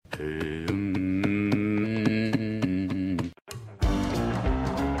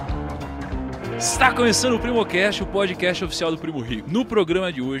Está começando o PrimoCast, o podcast oficial do Primo Rico. No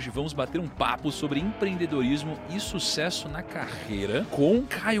programa de hoje, vamos bater um papo sobre empreendedorismo e sucesso na carreira com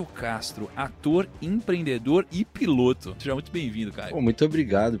Caio Castro, ator, empreendedor e piloto. Seja muito bem-vindo, Caio. Muito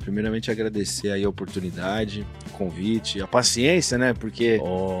obrigado. Primeiramente, agradecer aí a oportunidade, o convite, a paciência, né? Porque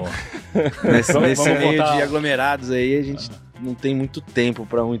nesse meio de aglomerados aí, a gente não tem muito tempo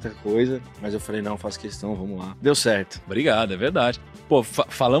pra muita coisa. Mas eu falei, não, faço questão, vamos lá. Deu certo. Obrigado, é verdade. Pô,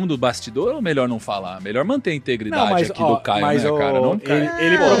 falamos do bastidor ou melhor não falar? Melhor manter a integridade aqui do Caio, né, cara? Não,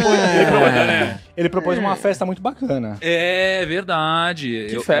 ele propôs uma festa muito bacana. É verdade.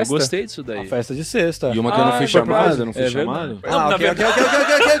 Eu gostei disso daí. Uma festa de sexta. E uma que eu não fui chamado, não fui chamado? Na verdade.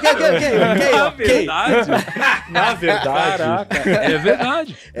 Na verdade. Caraca. É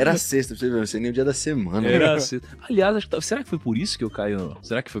verdade. Era sexta, pra você ver, não sei nem o dia da semana. Era sexta. Aliás, acho que será que foi por isso que o Caio...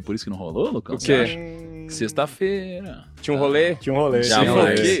 Será que foi por isso que não rolou, Lucão? O quê? Sexta-feira. Tinha um rolê? Tinha um rolê.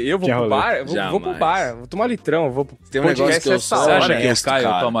 Eu vou pro bar? Vou pro bar. Vou tomar litrão. Vou pro Tem um negócio que eu sou Você acha honesto, que o Caio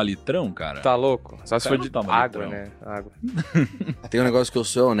cara. toma litrão, cara? Tá louco? Só se for de toma água, litrão. né? Água. Tem um negócio que eu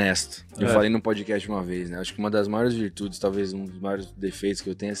sou honesto. Eu falei no podcast uma vez, né? Acho que uma das maiores virtudes, talvez um dos maiores defeitos que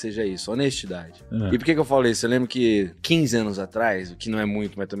eu tenha seja isso, honestidade. E por que eu falei isso? Eu lembro que 15 anos atrás, o que não é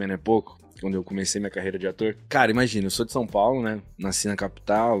muito, mas também não é pouco, quando eu comecei minha carreira de ator. Cara, imagina, eu sou de São Paulo, né? Nasci na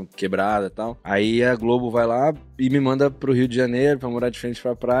capital, quebrada e tal. Aí a Globo vai lá e me manda pro Rio de Janeiro pra morar de frente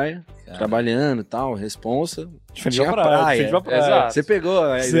pra praia. Cara. Trabalhando e tal, responsa. De frente pra praia. Exato. Você pegou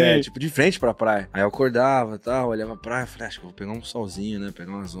a ideia, tipo, de frente pra praia. Aí eu acordava e tal, olhava pra praia, falei, acho que eu vou pegar um solzinho, né?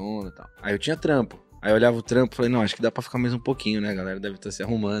 Pegar uma zona e tal. Aí eu tinha trampo. Aí eu olhava o trampo e falei, não, acho que dá pra ficar mais um pouquinho, né? A galera deve estar se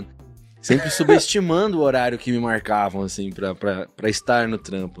arrumando. Sempre subestimando o horário que me marcavam, assim, pra estar no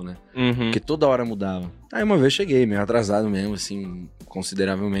trampo, né? Porque toda hora mudava. Aí uma vez cheguei, meio atrasado mesmo, assim,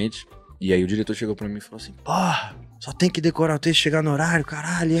 consideravelmente. E aí o diretor chegou pra mim e falou assim, só tem que decorar o texto, chegar no horário,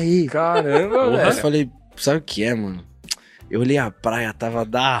 caralho, e aí? Caramba, velho. Eu falei, sabe o que é, mano? Eu olhei a praia, tava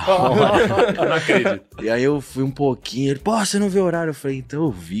da hora. Eu não acredito. E aí eu fui um pouquinho, ele, você não vê o horário? Eu falei, então eu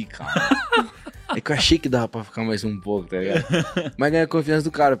vi, cara. É que eu achei que dava pra ficar mais um pouco, tá ligado? Mas ganhei a confiança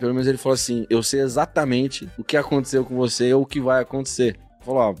do cara, pelo menos ele falou assim, eu sei exatamente o que aconteceu com você ou o que vai acontecer.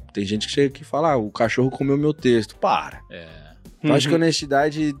 Falou, tem gente que chega aqui e fala, o cachorro comeu meu texto. Para. Então acho que a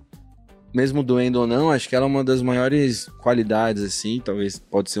honestidade, mesmo doendo ou não, acho que ela é uma das maiores qualidades, assim, talvez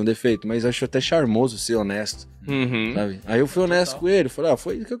pode ser um defeito, mas acho até charmoso ser honesto, sabe? Aí eu fui honesto com ele, falei,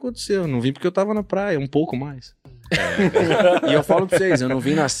 foi isso que aconteceu, não vim porque eu tava na praia, um pouco mais. E eu falo pra vocês, eu não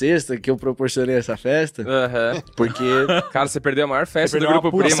vim na sexta que eu proporcionei essa festa, porque... Cara, você perdeu a maior festa do Grupo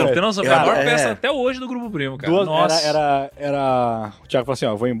Primo. Nossa, tem noção, foi a maior festa até hoje do Grupo Primo, cara. Nossa. Era... O Thiago falou assim,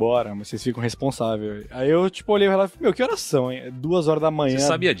 eu vou embora, mas vocês ficam responsáveis. Aí eu, olhei e falei, que horas são, hein? 2 horas da manhã. Você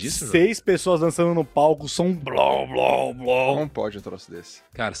sabia disso, 6 pessoas dançando no palco, som blom, blom, blom. Não pode um troço desse.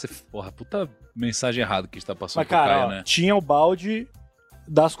 Cara, puta mensagem errada que está passando mas, pro Caio, cara, né? Tinha o balde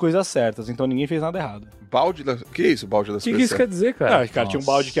das coisas certas, então ninguém fez nada errado. Balde das... O que é isso, balde das O que coisas? isso quer dizer, cara? Cara, tinha um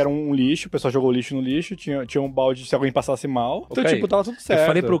balde que era um lixo, o pessoal jogou lixo no lixo, tinha um balde se alguém passasse mal, então, Caio, tava tudo certo. Eu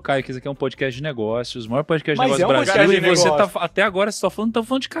falei pro Caio que isso aqui é um podcast de negócios, o maior podcast de Mas negócios do é um Brasil, podcast e de você negócio. até agora você tá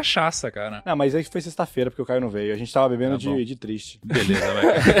falando de cachaça, cara. Não, mas aí foi sexta-feira, porque o Caio não veio. A gente tava bebendo de triste. Beleza,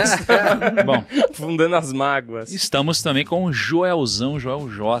 vai. Bom, Fundando as mágoas. estamos também com o Joel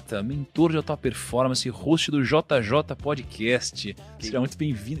J, mentor de alta performance, host do JJ Podcast. Seja muito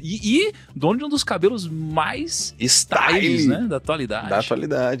bem-vindo. E dono de um dos cabelos mais styles, né? Da atualidade. Da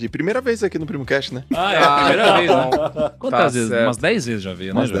atualidade. Primeira vez aqui no PrimoCast, né? É a primeira vez, né? Quantas Tá vezes? certo. Umas 10 vezes já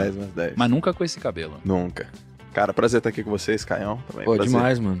veio, Umas né, Joel? 10, umas 10. Mas nunca com esse cabelo. Nunca. Cara, prazer estar aqui com vocês, Caião. Também. Pô, prazer.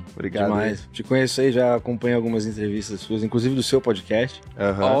 demais, mano. Obrigado. Demais. Te conheço aí, já acompanho algumas entrevistas suas, inclusive do seu podcast.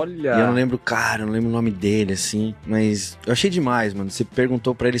 Olha. E eu não lembro o nome dele, assim, mas eu achei demais, mano. Você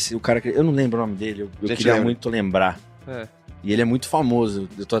perguntou pra ele se o cara... Eu não lembro o nome dele, eu Gente, queria lembra. muito lembrar. E ele é muito famoso.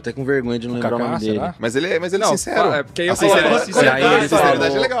 Eu tô até com vergonha de não lembrar o nome dele. Será? Mas ele é Não, sincero. é porque aí eu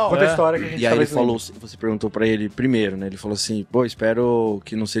Sinceridade é legal. Conta a história que a gente E aí tava ele falou, você perguntou pra ele primeiro, né? Ele falou assim, espero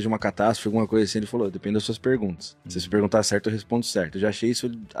que não seja uma catástrofe, alguma coisa assim. Ele falou, depende das suas perguntas. Se você perguntar certo, eu respondo certo. Eu já achei isso,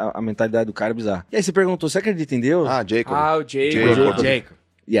 a mentalidade do cara bizarra. E aí você perguntou, você acredita em Deus? Jacob. o Jacob. Jacob.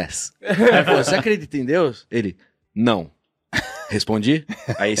 Yes. Aí ele falou, você acredita em Deus? Ele, não. Respondi.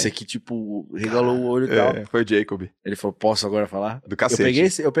 Aí esse aqui, regalou o olho e tal. Foi o Jacob. Ele falou, posso agora falar? Do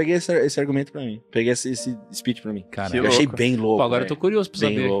cacete. Eu peguei esse argumento pra mim. Peguei esse speech pra mim. Cara, eu achei bem louco. Pô, agora eu tô curioso pra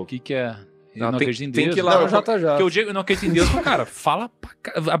Bem saber louco. o que é. Ele não tem, acredita em tem Deus. que ir lá no JJ. Porque o Diego não acredita em Deus, mas, cara, fala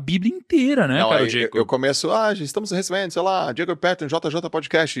a Bíblia inteira, né, cara, o Diego? Eu começo, estamos recebendo, sei lá, Jacob Patton, JJ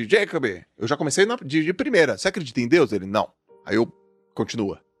Podcast. Jacob, eu já comecei de primeira. Você acredita em Deus? Ele, não. Aí eu,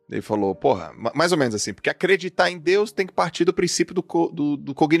 continua. Ele falou, porra, mais ou menos assim, porque acreditar em Deus tem que partir do princípio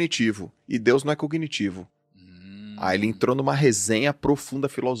do cognitivo. E Deus não é cognitivo. Aí ele entrou numa resenha profunda,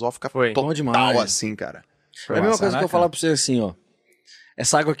 filosófica, total demais. assim, cara. É a mesma coisa que eu falar pra você assim, ó.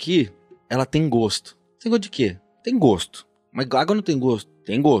 Essa água aqui, ela tem gosto. Tem gosto de quê? Tem gosto. Mas água não tem gosto?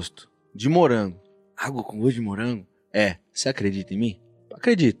 Tem gosto. De morango. Água com gosto de morango? Você acredita em mim?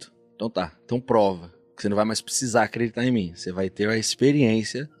 Acredito. Então tá. Então prova. Você não vai mais precisar acreditar em mim. Você vai ter a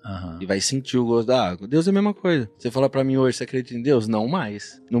experiência e vai sentir o gosto da água. Deus é a mesma coisa. Você fala pra mim hoje, você acredita em Deus? Não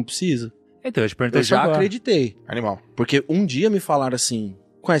mais. Não precisa. Então, eu já acreditei. Animal. Porque um dia me falaram assim,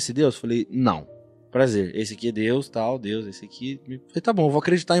 conhece Deus? Eu falei, não. Prazer, esse aqui é Deus, tal, Deus, esse aqui... Eu falei, tá bom, eu vou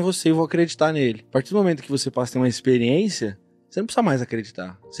acreditar em você, eu vou acreditar nele. A partir do momento que você passa a ter uma experiência, você não precisa mais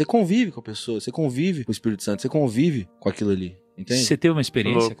acreditar. Você convive com a pessoa, você convive com o Espírito Santo, você convive com aquilo ali, entende? Você teve uma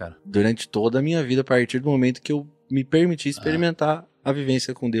experiência, cara? Durante toda a minha vida, a partir do momento que eu me permiti experimentar a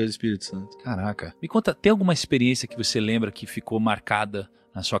vivência com Deus e Espírito Santo. Caraca. Me conta, tem alguma experiência que você lembra que ficou marcada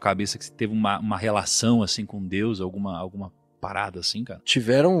na sua cabeça, que você teve uma relação assim com Deus, alguma parada assim, cara?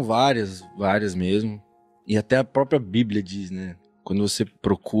 Tiveram várias eu E até a própria Bíblia diz, né? Quando você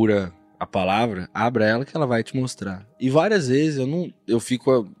procura a palavra, abra ela que ela vai te mostrar. E várias vezes eu não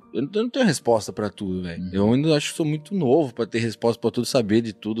tenho resposta pra tudo, velho. Eu ainda acho que sou muito novo pra ter resposta pra tudo, saber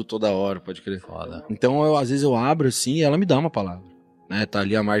de tudo toda hora, pode crer. Foda. Então às vezes eu abro assim e ela me dá uma palavra. Né? Tá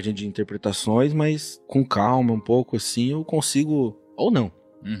ali a margem de interpretações, mas com calma, um pouco assim, eu consigo... Ou não.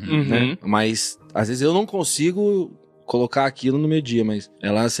 Né? Mas às vezes eu não consigo colocar aquilo no meu dia, mas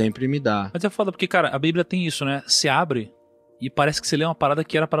ela sempre me dá. Mas é foda porque, cara, a Bíblia tem isso, né? Você abre e parece que você lê uma parada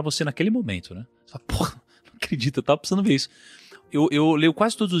que era pra você naquele momento, né? Você fala, porra, não acredito, eu tava precisando ver isso. Eu leio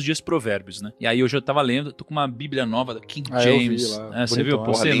quase todos os dias Provérbios, né? E aí hoje eu tava lendo, tô com uma Bíblia nova da King James. Você viu? Eu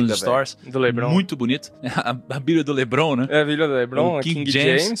postei nos stories. Do LeBron. Muito bonito. A Bíblia do LeBron, né? É a Bíblia do LeBron, o King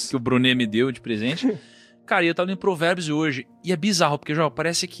James, que o Brunet me deu de presente. Cara, eu tava lendo Provérbios hoje e é bizarro, porque, João,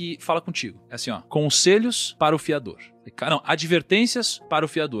 parece que fala contigo. É assim, ó, conselhos para o fiador. Não, advertências para o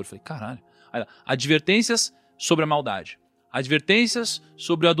fiador. Falei, caralho. Aí, advertências sobre a maldade. Advertências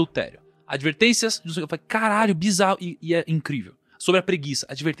sobre o adultério. Advertências... Eu falei, caralho, bizarro. E é incrível. Sobre a preguiça.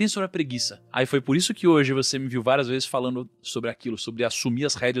 Advertência sobre a preguiça. Aí foi por isso que hoje você me viu várias vezes falando sobre aquilo, sobre assumir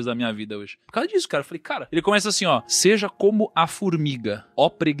as rédeas da minha vida hoje. Por causa disso, cara. Eu falei, cara, ele começa assim, ó. Seja como a formiga, ó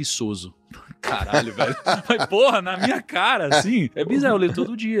preguiçoso. Caralho, velho. Mas, porra, na minha cara, assim, é bizarro, eu leio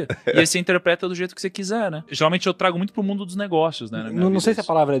todo dia. E aí você interpreta do jeito que você quiser, né? Geralmente eu trago muito pro mundo dos negócios, né? Não sei se a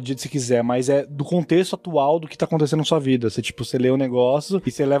palavra é do jeito que você quiser, mas é do contexto atual do que tá acontecendo na sua vida. Você lê o negócio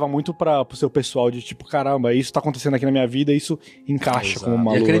e você leva muito pro seu pessoal de tipo, caramba, isso tá acontecendo aqui na minha vida, isso encaixa como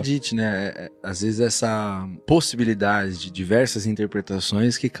uma lua. E acredite, né? Às vezes essa possibilidade de diversas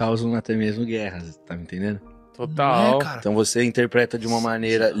interpretações que causam até mesmo guerras, tá me entendendo? Total. Então você interpreta de uma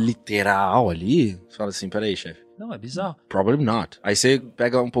maneira literal ali, você fala assim, peraí, chefe. Não, é bizarro. Probably not. Aí você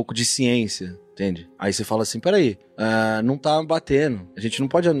pega um pouco de ciência, entende? Aí você fala assim, peraí, não tá batendo. A gente não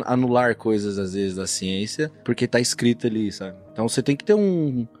pode anular coisas, às vezes, da ciência, porque tá escrito ali, sabe? Então você tem que ter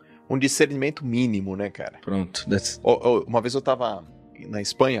um discernimento mínimo, né, cara? Pronto. Uma vez eu tava na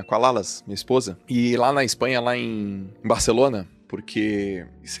Espanha com a Lalas, minha esposa, e lá na Espanha, lá em Barcelona... Porque,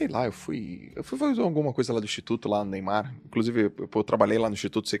 sei lá, eu fui fazer alguma coisa lá do Instituto, lá no Neymar. Inclusive, eu trabalhei lá no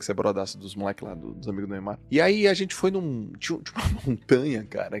Instituto, sei que você é brodaço dos moleques lá, dos amigos do Neymar. E aí a gente foi tinha uma montanha,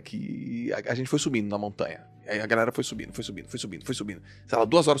 cara, que a gente foi subindo na montanha. Aí a galera foi subindo. Sei lá,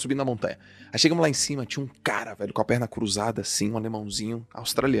 2 horas subindo na montanha. Aí chegamos lá em cima, tinha um cara, velho, com a perna cruzada assim, um alemãozinho,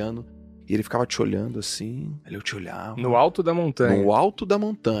 australiano. E ele ficava te olhando assim, aí eu te olhava. No alto da montanha. No alto da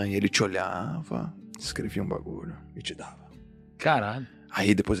montanha. Ele te olhava, escrevia um bagulho e te dava. Caralho.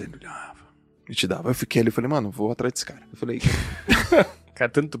 Aí depois ele olhava e te dava. Eu fiquei ali e falei, mano, vou atrás desse cara. Eu falei...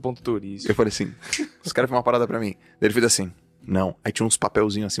 Cara, tanto ponto turístico. Eu falei assim, os caras fez uma parada pra mim. Daí ele fez assim, não. Aí tinha uns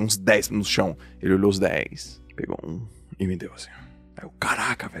papelzinhos assim, uns 10 no chão. Ele olhou os 10, pegou um e me deu assim. Aí eu,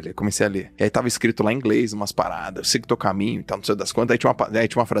 caraca, velho. Aí comecei a ler. E aí tava escrito lá em inglês, umas paradas. Siga teu caminho e tal, não sei das quantas. Aí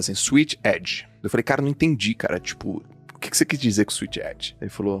tinha uma frase assim, Switch Edge. Eu falei, cara, não entendi, cara. Tipo... O que você quis dizer com Switch Edge?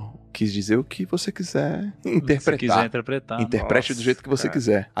 Ele falou, quis dizer o que você quiser interpretar. Se quiser interpretar. Interprete do jeito que você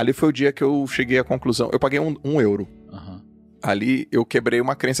quiser. Ali foi o dia que eu cheguei à conclusão. Eu paguei €1. Ali eu quebrei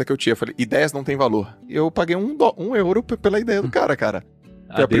uma crença que eu tinha. Falei, ideias não têm valor. Eu paguei €1 pela ideia do cara.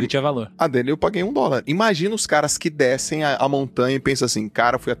 A dele tinha valor. A dele eu paguei $1. Imagina os caras que descem a montanha e pensam assim,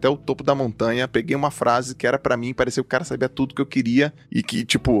 cara, fui até o topo da montanha, peguei uma frase que era pra mim, parecia que o cara sabia tudo que eu queria e que,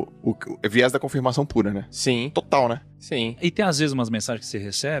 tipo, o viés da confirmação pura, né? Sim. Total, né? Sim. E tem às vezes umas mensagens que você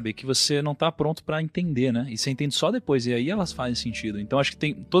recebe que você não tá pronto pra entender, né? E você entende só depois, e aí elas fazem sentido. Então acho que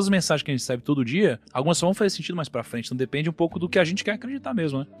tem todas as mensagens que a gente recebe todo dia, algumas só vão fazer sentido mais pra frente, então depende um pouco do que a gente quer acreditar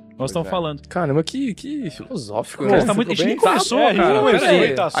mesmo, né? Nós estamos falando. Caramba, que filosófico, Cara, né? tá muito... A gente nem começou, a gente cara. não começou, Pera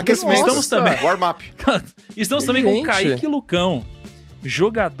aí. tá Aquecimento. Estamos também... Warm-up. Estamos também com Gente. Kaique Lucão.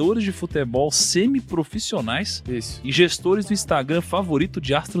 Jogadores de futebol semi-profissionais Isso. e gestores do Instagram favorito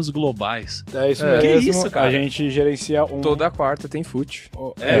de astros globais. É isso Que mesmo. isso, cara? A gente gerencia um... Toda quarta tem fute.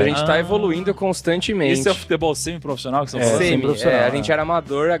 É. A gente tá evoluindo constantemente. Esse é o futebol semi-profissional que você tá falando? semi-profissional, A gente era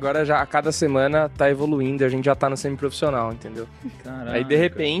amador, agora já a cada semana tá evoluindo, a gente já tá no semi-profissional, entendeu? Caraca. Aí de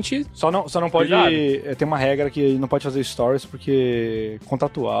repente, Só não pode... Cuidado. Tem uma regra que não pode fazer stories porque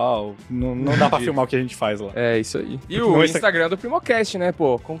contratual, não dá pra filmar o que a gente faz lá. é isso aí. E No o Insta- Instagram do PrimoCast, né,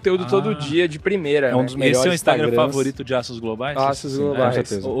 pô? Conteúdo todo dia de primeira, É um né? dos Esse melhores é o Instagram Instagrams. favorito de astros globais? Astros Sim, globais. com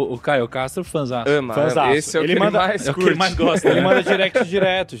certeza. O Caio Castro, fãzaço. Ama. Fãzaço. Esse é o Ele que manda- ele mais É o que curte. ele mais gosta, Ele né? manda direct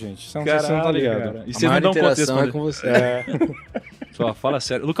direto, gente. Você não tá ligado. cara. E A vocês não maior dão conta de interação é responder. com você. Só fala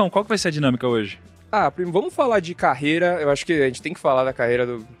sério. Lucão, qual que vai ser a dinâmica hoje? Ah, primo, vamos falar de carreira. Eu acho que a gente tem que falar da carreira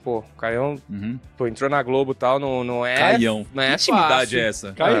do... Pô, o Caião, entrou na Globo e tal, não é... Caião. Não é Que intimidade fácil. é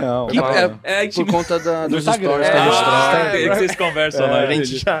essa? Caião. Que- É por conta dos Instagram. stories que a gente troca. que vocês conversam lá. A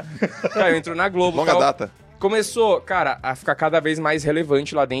gente já... Caião entrou na Globo e Longa tal. data. Começou, cara, a ficar cada vez mais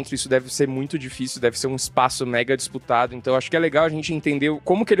relevante lá dentro. Isso deve ser muito difícil, deve ser um espaço mega disputado. Então, acho que é legal a gente entender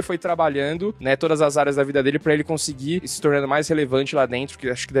como que ele foi trabalhando, né, todas as áreas da vida dele pra ele conseguir se tornando mais relevante lá dentro, que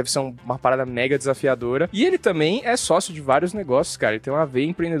acho que deve ser uma parada mega desafiadora. E ele também é sócio de vários negócios, cara. Ele tem uma veia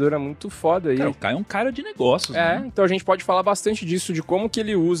empreendedora muito foda aí. Cara, o Caio é um cara de negócios, É, né? então a gente pode falar bastante disso, de como que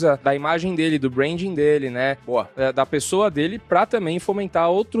ele usa da imagem dele, do branding dele, né? Boa. Da pessoa dele pra também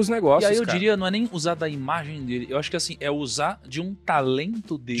fomentar outros negócios, E aí eu cara. diria, não é nem usar da imagem dele. Eu acho que assim, é usar de um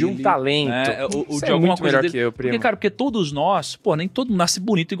talento dele. De um talento. Né? Ou Isso de é alguma muito coisa melhor dele. que eu, primo. Porque, cara, porque todos nós, pô, nem todo mundo nasce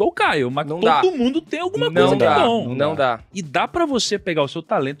bonito igual o Caio, mas Não todo dá. mundo tem alguma Não coisa que dá, é bom. não dá. E dá pra você pegar o seu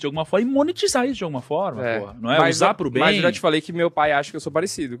talento de alguma forma e monetizar isso de alguma forma, É. porra. Não é Mas usar pro bem. Mas eu já te falei que meu pai acha que eu sou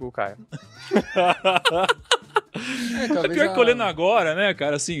parecido com o Caio. É pior que olhando agora, né,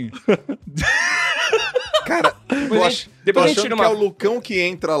 cara, assim... Cara, tô a gente achando tira que uma- é o Lucão que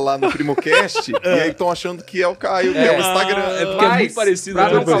entra lá no PrimoCast e aí estão achando que é o Caio, que é o Instagram. é porque é muito parecido, Pra né?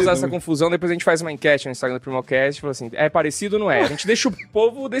 não Parecido. causar essa confusão, depois a gente faz uma enquete no Instagram do PrimoCast e fala assim, é parecido ou não é? A gente deixa o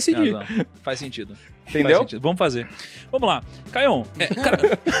povo decidir. Não, faz sentido. Entendeu? Faz sentido. Vamos fazer. Vamos lá. Caião, cara...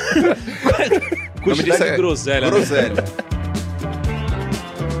 O nome disso Quantidade de é groselha. né? Groselha.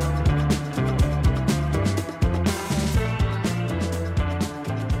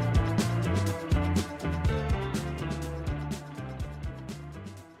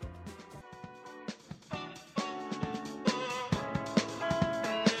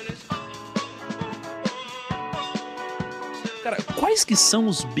 Cara, quais que são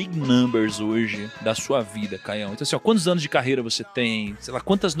os big numbers hoje da sua vida, Caião? Então assim, ó, quantos anos de carreira você tem? Sei lá,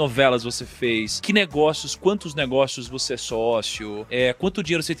 quantas novelas você fez? Que negócios, quantos negócios você é sócio? Quanto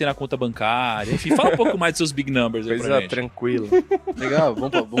dinheiro você tem na conta bancária? Enfim, fala um pouco mais dos seus big numbers aí pra Coisa gente. tranquila. Legal,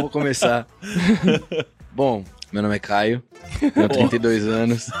 vamos começar. Bom, meu nome é Caio, tenho 32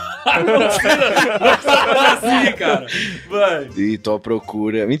 anos assim, cara. Vai. e tô à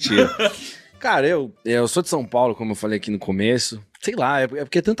procura... Mentira. Cara, eu sou de São Paulo, como eu falei aqui no começo. Sei lá, é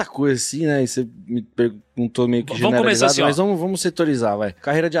porque é tanta coisa assim, né? E você me perguntou meio que Vamos começar generalizado, assim, ó. mas vamos setorizar, vai.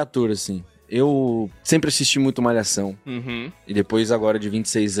 Carreira de ator, assim. Eu sempre assisti muito Malhação. Uhum. E depois, agora de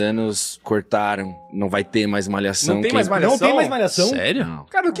 26 anos, cortaram. Não vai ter mais Malhação. Não tem mais Malhação? Não tem mais malhação? Sério? Não.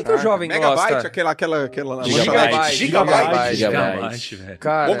 Cara, o que o jovem Megabyte, gosta? aquela... Gigabyte. Gigabyte, velho.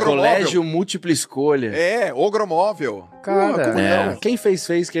 Cara, Ogro- Colégio Múltipla Escolha. É, Ogromóvel. Cara, É, quem fez,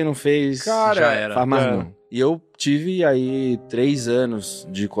 quem não fez, Cara, já era. faz mais não. E eu tive aí 3 anos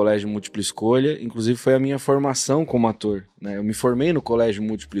de colégio múltipla escolha, inclusive foi a minha formação como ator, né? Eu me formei no colégio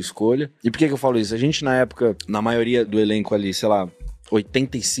múltipla escolha. E por que eu falo isso? A gente na época, na maioria do elenco ali, sei lá,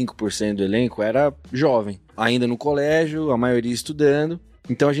 85% do elenco era jovem. Ainda no colégio, a maioria estudando.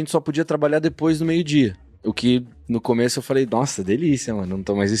 Então a gente só podia trabalhar depois do meio-dia. O que no começo eu falei, nossa, delícia, mano, não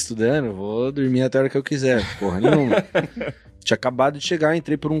tô mais estudando, vou dormir até a hora que eu quiser, porra nenhuma. Tinha acabado de chegar,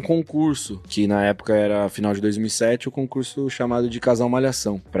 entrei por um concurso, que na época era final de 2007, o concurso chamado de Casal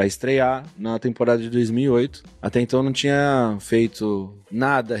Malhação, pra estrear na temporada de 2008. Até então eu não tinha feito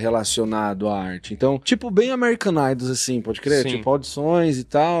nada relacionado à arte. Então, tipo, bem American Idols, assim, pode crer? Sim. Tipo, audições e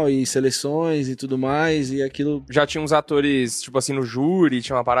tal, e seleções e tudo mais, e aquilo... Já tinha uns atores, tipo assim, no júri,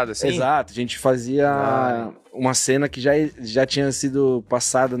 tinha uma parada assim? Exato, a gente fazia uma cena que já tinha sido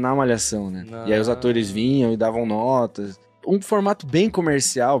passada na Malhação, né? E aí os atores vinham e davam notas. Um formato bem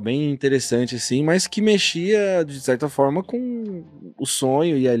comercial, bem interessante, assim, mas que mexia, de certa forma, com o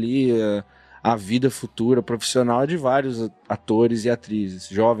sonho e ali a vida futura profissional de vários atores e atrizes,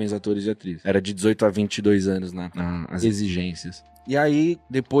 jovens atores e atrizes. Era de 18 a 22 anos as exigências. E aí,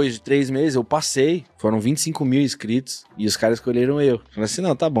 depois de 3 meses, eu passei, foram 25 mil inscritos, e os caras escolheram eu. Falaram assim,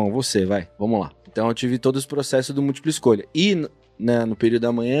 não, tá bom, você, vai, vamos lá. Então eu tive todo esse processo do múltipla escolha. E... né, no período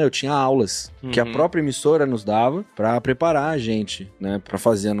da manhã eu tinha aulas que a própria emissora nos dava pra preparar a gente, né, pra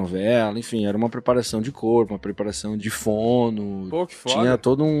fazer a novela, enfim, era uma preparação de corpo, uma preparação de fono. Pô, que foda. Tinha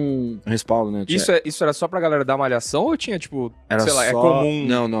todo um respaldo, né? Isso era só pra galera da Malhação ou tinha, tipo, Era sei lá, é só... comum?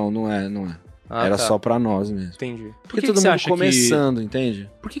 Não é. Era tá. só pra nós mesmo. Entendi. Porque todo mundo começando, entende?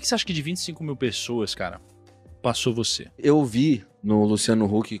 Por que você acha que de 25 mil pessoas, cara, passou você? Eu vi no Luciano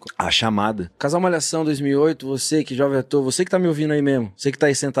Huck a chamada. Casal Malhação 2008, você que jovem ator, você que tá me ouvindo aí mesmo. Você que tá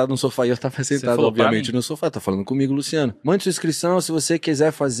aí sentado no sofá, e eu tava sentado, falou pra obviamente, mim? no sofá. Tá falando comigo, Luciano. Mande sua inscrição se você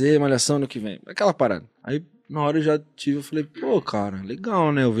quiser fazer Malhação no que vem. Aquela parada. Aí, na hora eu já eu falei, pô, cara,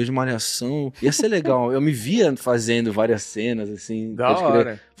 legal, né? Eu vejo Malhação. Ia ser legal. Eu me via fazendo várias cenas, assim. Da pode crer,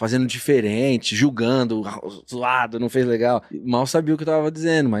 hora. fazendo diferente, julgando, zoado, não fez legal. Mal sabia o que eu tava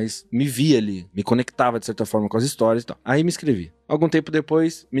dizendo, mas me via ali. Me conectava, de certa forma, com as histórias e tal. Aí me inscrevi. Algum tempo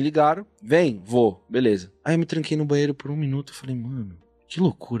depois, me ligaram. Vem, vou. Beleza. Aí eu me tranquei no banheiro por 1 minuto. Falei, mano, que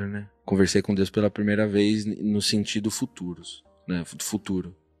loucura, né? Conversei com Deus pela primeira vez no sentido futuros, né?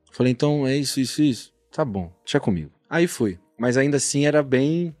 Futuro. Falei, então é isso. Tá bom, deixa comigo. Aí fui. Mas ainda assim era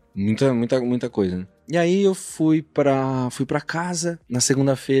bem... Muita coisa, né? E aí eu fui pra casa. Na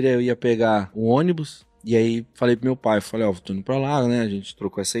segunda-feira eu ia pegar o ônibus. E aí falei pro meu pai, falei, ó, tô indo pra lá, né? A gente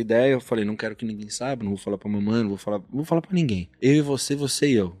trocou essa ideia. Eu falei, não quero que ninguém saiba, não vou falar pra mamãe, não vou falar pra ninguém. Eu e você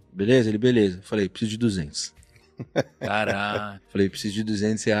e eu. Beleza? Ele, beleza. Falei, preciso de 200. Caraca. Falei, preciso de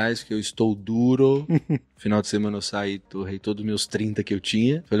 200 reais, porque eu estou duro. Final de semana eu saí, torrei todos os meus 30 que eu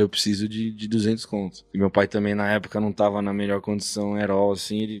tinha. Falei, eu preciso de 200 contos. E meu pai também, na época, não tava na melhor condição, herói,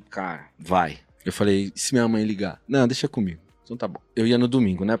 assim. Ele, cara, vai. Eu falei, e se minha mãe ligar? Não, deixa comigo. Então tá bom. Eu ia no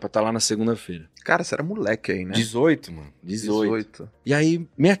domingo, né? Pra estar lá na segunda-feira. Cara, você era moleque aí, né? 18, mano. 18. 18. E aí,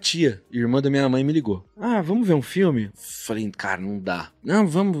 minha tia, irmã da minha mãe, me ligou. Ah, vamos ver um filme? Falei, cara, não dá. Não,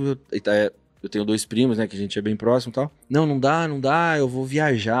 vamos. Eu tenho 2 primos, né, que a gente é bem próximo e tal. Não dá, eu vou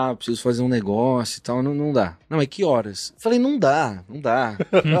viajar, preciso fazer um negócio e tal, não dá. Não, mas que horas? Falei, não dá.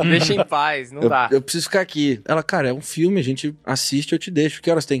 Deixa em paz, não dá. Eu preciso ficar aqui. Ela, cara, é um filme, a gente assiste, eu te deixo. Que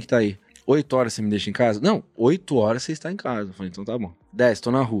horas tem que estar aí? 8 horas você me deixa em casa? Não, 8 horas você está em casa. Eu falei, então tá bom. 10,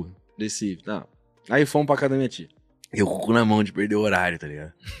 tô na rua. Desci, tá. Aí fomos pra casa da minha tia. Eu com o cu na mão de perder o horário, tá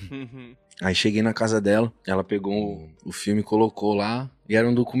ligado? Aí cheguei na casa dela, ela pegou o filme, colocou lá, e era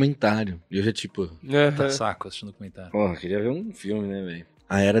um documentário. E eu já, tipo... Tá saco assistindo documentário. Porra, queria ver um filme, né, velho?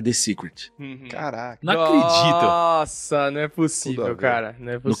 Aí era The Secret. Caraca. Não acredito. Nossa, não é Tudo a possível, ver. cara.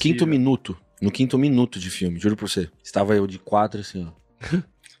 Não é possível. No quinto minuto de filme, juro por você. Estava eu de 4, assim, ó.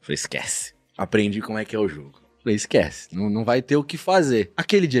 Falei, esquece. Aprendi como é que é o jogo. Falei, esquece. Não vai ter o que fazer.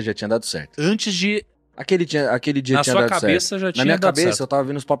 Aquele dia já tinha dado certo. Antes de... Aquele dia Na tinha sua dado cabeça certo. já tinha Na minha dado cabeça, certo. eu tava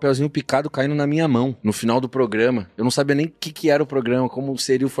vendo os papelzinhos picados caindo na minha mão, no final do programa. Eu não sabia nem o que era o programa, como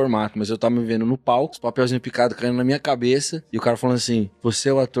seria o formato, mas eu tava me vendo no palco, os papelzinhos picados caindo na minha cabeça, e o cara falando assim, você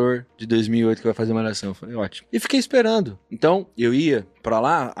é o ator de 2008 que vai fazer Malhação. Eu falei, ótimo. E fiquei esperando. Então, eu ia pra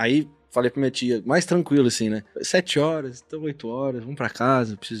lá, aí... Falei pra minha tia, mais tranquilo assim, né? 7 horas, então 8 horas, vamos pra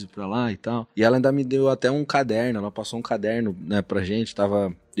casa, preciso ir pra lá e tal. E ela ainda me deu até um caderno, ela passou um caderno, né, pra gente.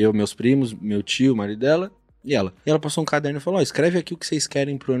 Tava eu, meus primos, meu tio, o marido dela e ela. E ela passou um caderno e falou, ó, escreve aqui o que vocês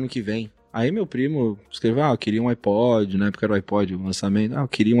querem pro ano que vem. Aí meu primo escreveu, eu queria um iPod, na época era o iPod, o lançamento. Eu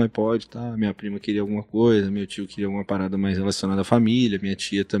queria um iPod, tá? Minha prima queria alguma coisa, meu tio queria alguma parada mais relacionada à família, minha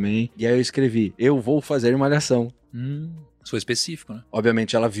tia também. E aí eu escrevi, eu vou fazer Malhação. Isso foi específico, né?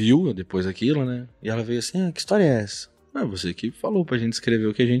 Obviamente ela viu depois aquilo, né? E ela veio assim, que história é essa? Ah, você que falou pra gente escrever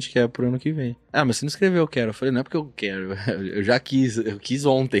o que a gente quer pro ano que vem. Ah, mas você não escreveu eu quero. Eu falei, não é porque eu quero, eu já quis, eu quis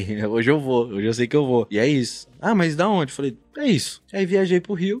ontem, hoje eu vou, hoje eu sei que eu vou. E é isso. Ah, mas da onde? Eu falei, é isso. Aí viajei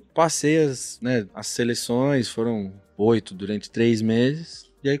pro Rio, passei as seleções, foram 8 durante 3 meses.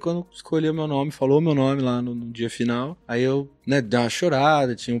 E aí quando escolheu meu nome, falou meu nome lá no dia final, aí eu, né, dei uma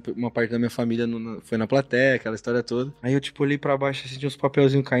chorada, tinha uma parte da minha família foi na plateia, aquela história toda. Aí eu, tipo, olhei pra baixo, assim, tinha uns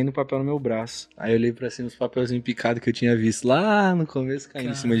papelzinhos caindo, um papel no meu braço. Aí eu olhei pra cima, uns papelzinhos picados que eu tinha visto lá no começo,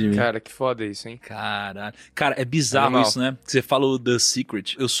 caindo em cima de mim. Cara, que foda isso, hein? Caralho. Cara, é bizarro Animal. isso, né? Que você fala o The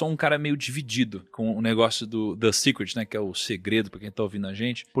Secret. Eu sou um cara meio dividido com o negócio do The Secret, né? Que é o segredo pra quem tá ouvindo a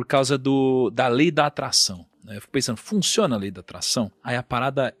gente. Por causa da lei da atração. Eu fico pensando, funciona a lei da atração? Aí a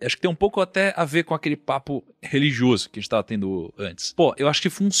parada, acho que tem um pouco até a ver com aquele papo religioso que a gente tava tendo antes. Pô, eu acho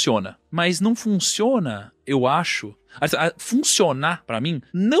que funciona. Mas não funciona, eu acho... Funcionar, pra mim,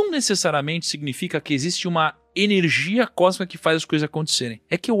 não necessariamente significa que existe uma energia cósmica que faz as coisas acontecerem.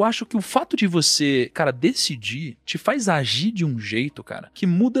 É que eu acho que o fato de você, cara, decidir, te faz agir de um jeito, cara, que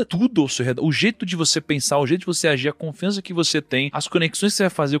muda tudo ao seu redor. O jeito de você pensar, o jeito de você agir, a confiança que você tem, as conexões que você vai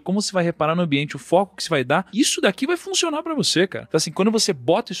fazer, como você vai reparar no ambiente, o foco que você vai dar, isso daqui vai funcionar pra você, cara. Então assim, quando você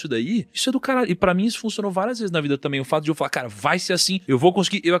bota isso daí, isso é do caralho. E pra mim isso funcionou várias vezes na vida também. O fato de eu falar, cara, vai ser assim, eu vou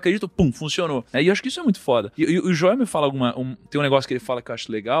conseguir, eu acredito, pum, funcionou. E eu acho que isso é muito foda. E o Joel me fala tem um negócio que ele fala que eu acho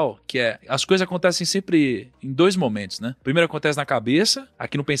legal, que é, as coisas acontecem sempre em dois momentos, né? Primeiro acontece na cabeça,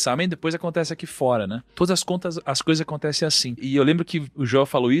 aqui no pensamento, depois acontece aqui fora, né? Todas as coisas acontecem assim. E eu lembro que o Joel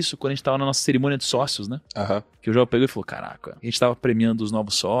falou isso quando a gente tava na nossa cerimônia de sócios, né? Que o Joel pegou e falou, caraca, a gente tava premiando os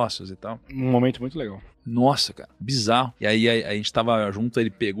novos sócios e tal. Um momento muito legal. Nossa, cara, bizarro. E aí a gente tava junto,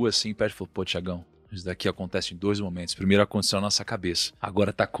 ele pegou assim, perto e falou, pô, Thiagão, isso daqui acontece em dois momentos. Primeiro aconteceu na nossa cabeça.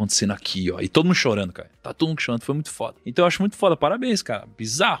 Agora tá acontecendo aqui, ó. E todo mundo chorando, cara. Tá todo mundo chorando. Foi muito foda. Então eu acho muito foda. Parabéns, cara.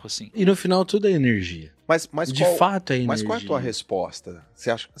 Bizarro, assim. E no final tudo é energia. Mas De fato é energia. Mas qual é a tua resposta?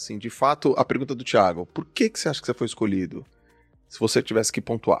 Você acha, assim, de fato, a pergunta do Thiago, por que você acha que você foi escolhido? Se você tivesse que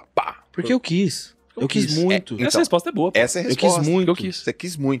pontuar, pá. Porque eu quis. Eu quis muito. Essa resposta é boa, pô. Essa é a Eu resposta. quis muito. Eu quis. Você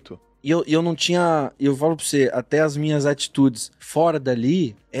quis muito. E eu não tinha... Eu falo pra você, até as minhas atitudes fora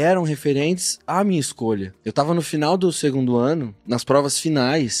dali eram referentes à minha escolha. Eu tava no final do segundo ano, nas provas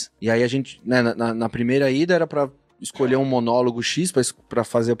finais, e aí a gente, né, na primeira ida era pra escolher um monólogo X pra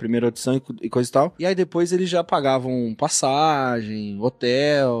fazer a primeira audição e coisa e tal. E aí depois eles já pagavam passagem,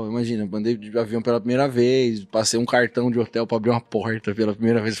 hotel. Imagina, andei de avião pela primeira vez, passei um cartão de hotel pra abrir uma porta pela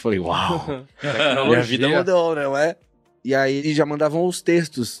primeira vez. Falei, uau, minha vida mudou, não é? E aí eles já mandavam os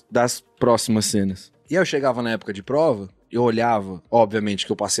textos das próximas cenas. E aí eu chegava na época de prova, eu olhava, obviamente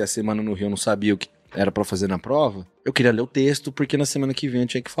que eu passei a semana no Rio, eu não sabia o que era pra fazer na prova. Eu queria ler o texto, porque na semana que vem eu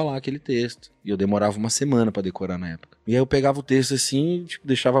tinha que falar aquele texto. E eu demorava uma semana pra decorar na época. E aí eu pegava o texto assim, tipo,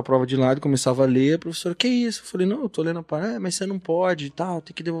 deixava a prova de lado, começava a ler. A professora, que isso? Eu falei, não, eu tô lendo a parada. Mas você não pode e tal,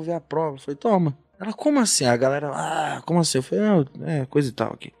 tem que devolver a prova. Eu falei, toma. Ela, como assim? A galera, como assim? Eu falei, não, coisa e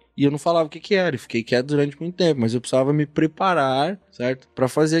tal aqui. E eu não falava o que era, e fiquei quieto durante muito tempo, mas eu precisava me preparar, certo? Pra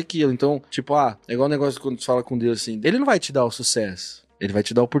fazer aquilo. Então, tipo, é igual o negócio quando você fala com Deus assim, ele não vai te dar o sucesso, ele vai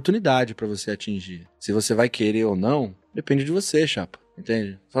te dar a oportunidade pra você atingir. Se você vai querer ou não, depende de você, chapa.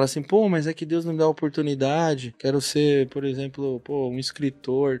 Entende? Fala assim, pô, mas é que Deus não me dá a oportunidade, quero ser, por exemplo, um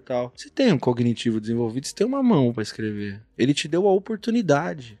escritor e tal. Você tem um cognitivo desenvolvido, você tem uma mão pra escrever. Ele te deu a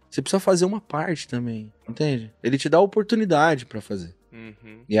oportunidade. Você precisa fazer uma parte também, entende? Ele te dá a oportunidade pra fazer.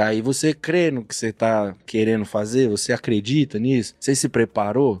 E aí você crê no que você tá querendo fazer, você acredita nisso, você se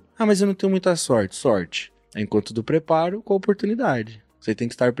preparou? Mas eu não tenho muita sorte. Sorte é enquanto do preparo com a oportunidade. Você tem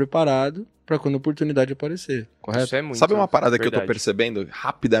que estar preparado pra quando a oportunidade aparecer, correto? Isso é muito Sabe uma parada verdade. que eu tô percebendo?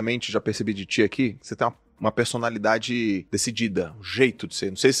 Rapidamente já percebi de ti aqui. Você tem uma personalidade decidida, um jeito de ser.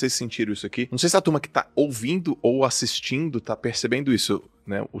 Não sei se vocês sentiram isso aqui. Não sei se a turma que tá ouvindo ou assistindo tá percebendo isso,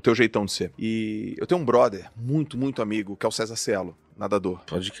 né? O teu jeitão de ser. E eu tenho um brother muito, muito amigo, que é o César Cielo, nadador.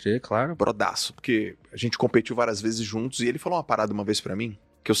 Pode crer, claro. Brodaço, porque a gente competiu várias vezes juntos e ele falou uma parada uma vez pra mim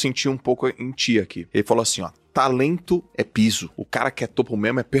que eu senti um pouco em ti aqui. Ele falou assim, ó, talento é piso. O cara que é topo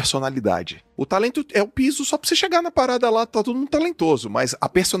mesmo é personalidade. O talento é o piso só pra você chegar na parada lá, tá todo mundo talentoso, mas a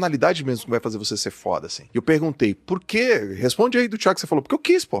personalidade mesmo que vai fazer você ser foda, assim. E eu perguntei, por quê? Responde aí do Thiago que você falou, porque eu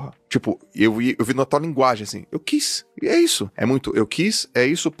quis, porra. Tipo, eu vi na tua linguagem, assim, eu quis. E é isso. É muito, eu quis, é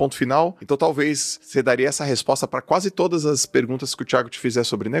isso, ponto final. Então talvez você daria essa resposta pra quase todas as perguntas que o Thiago te fizer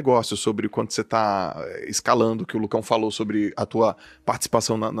sobre negócio, sobre quando você tá escalando, que o Lucão falou sobre a tua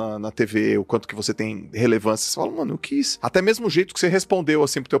participação na TV, o quanto que você tem relevância. Você fala, mano, eu quis. Até mesmo o jeito que você respondeu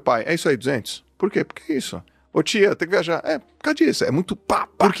assim pro teu pai, é isso aí, 200? Por quê? Por que isso? Ô tia, tem que viajar. Por causa disso. É muito pá.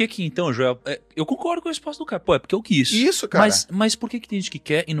 Por que então, Joel? Eu concordo com a resposta do cara. Pô, é porque eu quis. Isso, cara. Mas por que tem gente que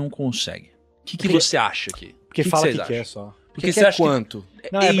quer e não consegue? O que você acha aqui? Porque que fala vocês que acham? quer só. Porque você acha quanto?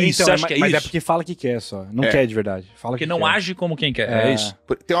 Não, é isso, você acha que é mas isso? é porque fala que quer só. Não quer de verdade. Fala Porque que não quer. age como quem quer. É isso.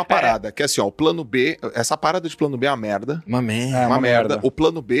 Tem uma parada que é assim, ó, o plano B, essa parada de plano B é uma merda. Uma merda. É, uma uma merda. merda. O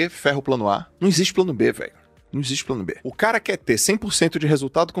plano B ferra o plano A. Não existe plano B, velho. Não existe plano B. O cara quer ter 100% de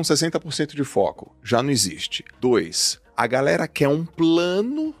resultado com 60% de foco. Já não existe. 2. A galera quer um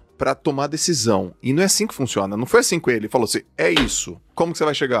plano pra tomar decisão. E não é assim que funciona. Não foi assim com ele. Ele falou assim, é isso. Como que você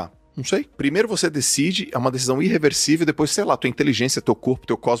vai chegar? Não sei. Primeiro você decide, é uma decisão irreversível, depois, sei lá, tua inteligência, teu corpo,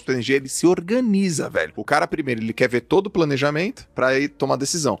 teu cosmos, tua energia, ele se organiza, velho. O cara primeiro, ele quer ver todo o planejamento pra ir tomar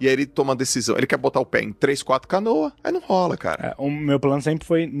decisão. E aí ele toma a decisão, ele quer botar o pé em 3, 4 canoas, aí não rola, cara. O meu plano sempre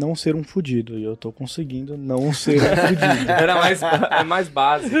foi não ser um fudido, e eu tô conseguindo não ser um fudido. É mais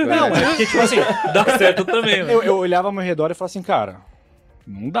básico. Não, né? é porque, tipo assim, Dá certo também, né? eu olhava ao meu redor e falava assim, cara,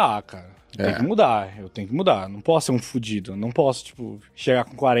 não dá, cara. Tem que mudar, eu tenho que mudar. Não posso ser um fudido. Não posso, tipo, chegar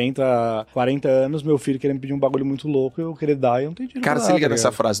com 40 anos, meu filho querendo pedir um bagulho muito louco e eu querer dar e eu não tenho dinheiro Cara, pra se dar, liga tá nessa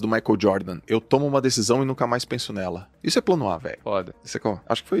ligado? frase do Michael Jordan. Eu tomo uma decisão e nunca mais penso nela. Isso é plano A, velho. Foda.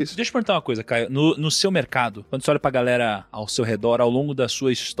 Acho que foi isso. Deixa eu perguntar uma coisa, Caio. No seu mercado, quando você olha pra galera ao seu redor, ao longo da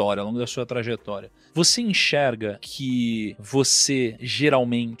sua história, ao longo da sua trajetória, você enxerga que você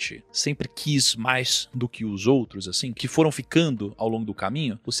geralmente sempre quis mais do que os outros, assim? Que foram ficando ao longo do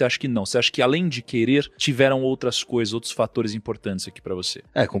caminho? Ou você acha que não? Você acha que além de querer, tiveram outras coisas, outros fatores importantes aqui pra você?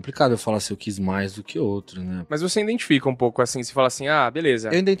 É complicado eu falar se eu quis mais do que outro, né? Mas você identifica um pouco assim, você fala assim, beleza.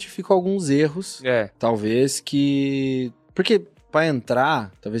 Eu identifico alguns erros, É. talvez que... Porque pra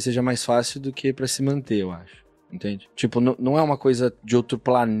entrar, talvez seja mais fácil do que pra se manter, eu acho. Entende? Tipo, não é uma coisa de outro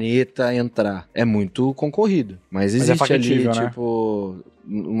planeta entrar. É muito concorrido. Mas existe ali, factível, né? tipo,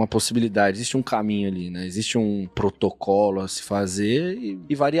 uma possibilidade. Existe um caminho ali, né? Existe um protocolo a se fazer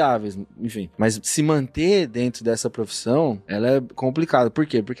e variáveis, enfim. Mas se manter dentro dessa profissão, ela é complicada. Por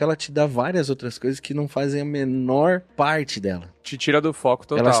quê? Porque ela te dá várias outras coisas que não fazem a menor parte dela. Te tira do foco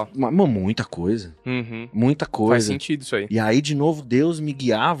total. Muita coisa. Uhum. Muita coisa. Faz sentido isso aí. E aí, de novo, Deus me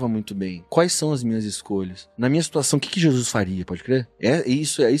guiava muito bem. Quais são as minhas escolhas? Na minha situação, o que Jesus faria, pode crer?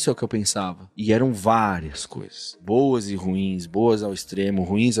 Isso é o que eu pensava. E eram várias coisas. Boas e ruins, boas ao extremo,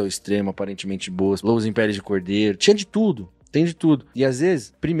 ruins ao extremo, aparentemente boas, lobos em pele de cordeiro. Tinha de tudo. Tem de tudo. E às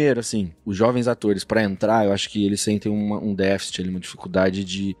vezes, primeiro, assim, os jovens atores, pra entrar, eu acho que eles sentem um déficit ali, uma dificuldade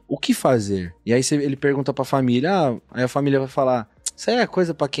de o que fazer. E aí ele pergunta pra família, aí a família vai falar... Isso aí é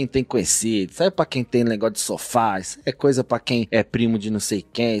coisa pra quem tem conhecido, isso aí é pra quem tem negócio de sofá, isso aí é coisa pra quem é primo de não sei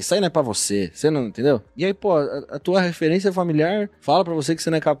quem, isso aí não é pra você não entendeu? E aí, pô, a tua referência familiar fala pra você que você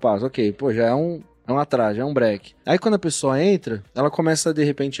não é capaz, ok, pô, já é um atraso, já é um break. Aí quando a pessoa entra, ela começa de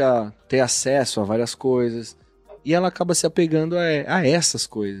repente a ter acesso a várias coisas, e ela acaba se apegando a essas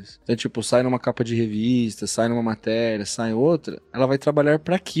coisas. Então, tipo, sai numa capa de revista, sai numa matéria, sai em outra, ela vai trabalhar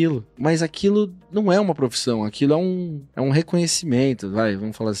para aquilo. Mas aquilo não é uma profissão, aquilo é um reconhecimento,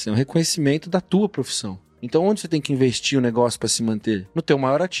 vamos falar assim, um reconhecimento da tua profissão. Então, onde você tem que investir o negócio para se manter? No teu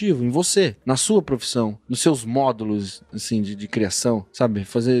maior ativo, em você, na sua profissão, nos seus módulos, assim, de criação, sabe?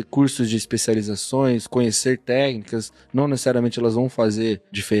 Fazer cursos de especializações, conhecer técnicas, não necessariamente elas vão fazer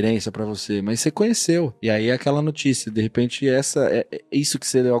diferença para você, mas você conheceu. E aí é aquela notícia, de repente isso que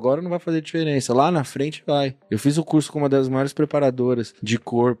você leu agora não vai fazer diferença, lá na frente vai. Eu fiz o curso com uma das maiores preparadoras de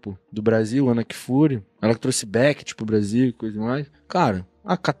corpo do Brasil, Ana Kifuri, ela que trouxe Beckett pro Brasil e coisa mais. Cara,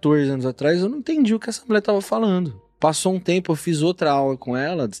 há 14 anos atrás eu não entendi o que essa mulher tava falando. Passou um tempo, eu fiz outra aula com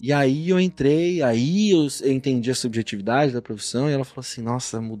ela, e aí eu entrei, aí eu entendi a subjetividade da profissão, e ela falou assim,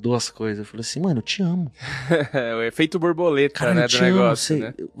 nossa, mudou as coisas. Eu falei assim, mano, eu te amo. O efeito borboleta, Cara, né, eu te do amo, negócio,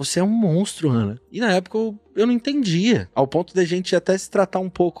 né? você é um monstro, Ana. E na época eu não entendia, ao ponto da gente até se tratar um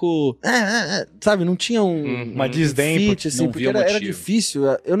pouco, sabe, não tinha uma desdém, fit, assim, não porque via era motivo. difícil,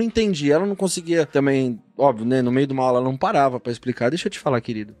 eu não entendia, ela não conseguia também, óbvio, né, no meio de uma aula ela não parava pra explicar, deixa eu te falar,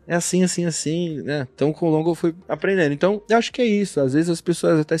 querido, é assim, assim, assim, né, então com o longo eu fui aprendendo, então eu acho que é isso, às vezes as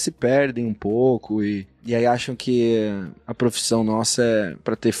pessoas até se perdem um pouco e aí acham que a profissão nossa é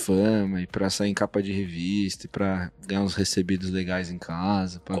pra ter fama e pra sair em capa de revista e pra ganhar uns recebidos legais em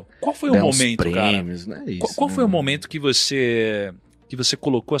casa, pra Qual foi o ganhar uns momento, prêmios, cara? não é isso, Qual né? foi o momento que você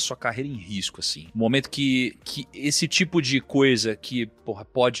colocou a sua carreira em risco, assim? O momento que esse tipo de coisa que, porra,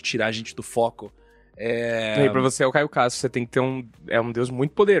 pode tirar a gente do foco... E aí, pra você é o Caio Castro, você tem que ter um Deus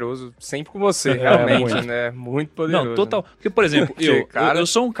muito poderoso, sempre com você, realmente, muito. né? Muito poderoso. Não, total. Porque, por exemplo, Porque, cara, eu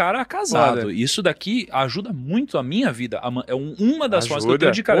sou um cara casado. foda. E isso daqui ajuda muito a minha vida. É uma das formas que eu Ajuda?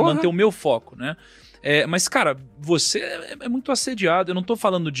 tenho de, cara, Porra. manter o meu foco, né? Mas, cara, você é muito assediado. Eu não tô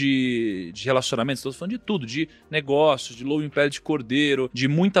falando de relacionamentos, tô falando de tudo. De negócios, de lobo em pele de cordeiro, de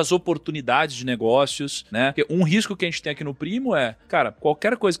muitas oportunidades de negócios, né? Porque um risco que a gente tem aqui no Primo é, cara,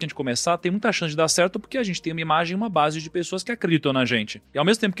 qualquer coisa que a gente começar tem muita chance de dar certo porque a gente tem uma imagem, uma base de pessoas que acreditam na gente. E ao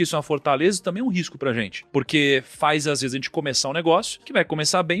mesmo tempo que isso é uma fortaleza, também é um risco pra gente. Porque faz, às vezes, a gente começar um negócio que vai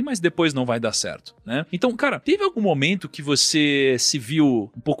começar bem, mas depois não vai dar certo, né? Então, cara, teve algum momento que você se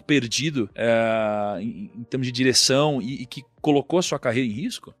viu um pouco perdido em termos de direção e que colocou a sua carreira em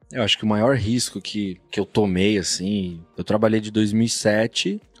risco? Eu acho que o maior risco que eu tomei, assim... Eu trabalhei de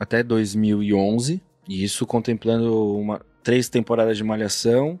 2007 até 2011, e isso contemplando 3 temporadas de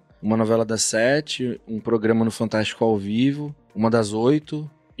Malhação, uma novela das 7, um programa no Fantástico ao vivo, uma das 8,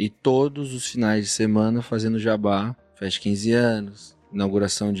 e todos os finais de semana fazendo jabá, festa de 15 anos,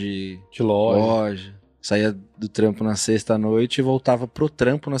 inauguração de loja. Saía do trampo na sexta à noite e voltava pro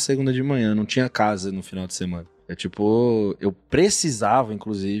trampo na segunda de manhã. Não tinha casa no final de semana. Eu precisava,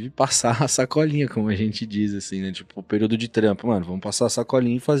 inclusive, passar a sacolinha, como a gente diz, assim, né? Tipo, período de trampo. Mano, vamos passar a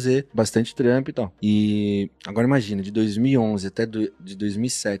sacolinha e fazer bastante trampo e tal. E agora imagina, de 2011 de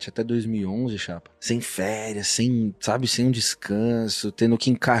 2007 até 2011, chapa, sem férias, sem um descanso, tendo que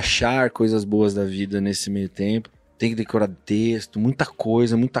encaixar coisas boas da vida nesse meio tempo. Tem que decorar texto, muita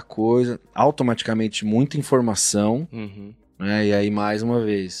coisa, automaticamente muita informação. Né? E aí, mais uma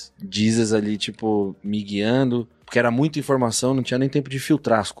vez, dizes ali, tipo, me guiando, porque era muita informação, não tinha nem tempo de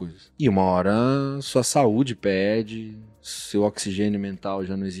filtrar as coisas. E uma hora sua saúde pede, seu oxigênio mental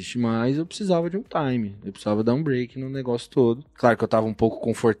já não existe mais, eu precisava de um time, eu precisava dar um break no negócio todo. Claro que eu tava um pouco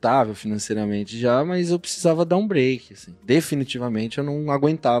confortável financeiramente já, mas eu precisava dar um break, assim. Definitivamente eu não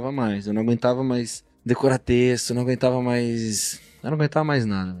aguentava mais decorar texto, eu não aguentava mais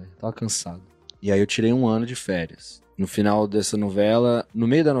nada, velho. Tava cansado. E aí eu tirei 1 ano de férias. No final dessa novela, no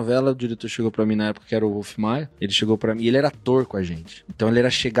meio da novela, o diretor chegou pra mim na época, que era o Wolf Maia. Ele chegou pra mim, e ele era ator com a gente. Então ele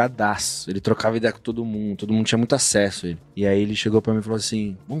era chegadaço, ele trocava ideia com todo mundo tinha muito acesso a ele. E aí ele chegou pra mim e falou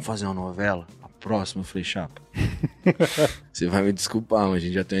assim, vamos fazer uma novela? A próxima? Eu falei, chapa, você vai me desculpar, mas a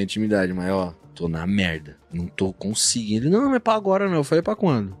gente já tem uma intimidade, mas ó, tô na merda, não tô conseguindo. Ele, não é pra agora não. Eu falei, pra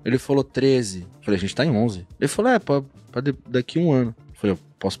quando? Ele falou 13. Eu falei, a gente tá em 11. Ele falou, pra daqui 1 ano. Eu falei, eu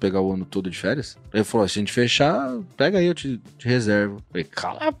posso pegar o ano todo de férias? Ele falou, se a gente fechar, pega aí, eu te reservo. Eu falei,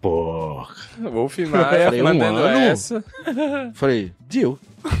 cala a boca. Vou filmar, falei, mandando essa. Falei, deal.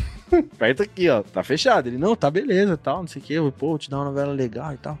 Aperta aqui, ó, tá fechado. Ele, não, tá beleza, tal, não sei o que. Eu, pô, vou te dar uma novela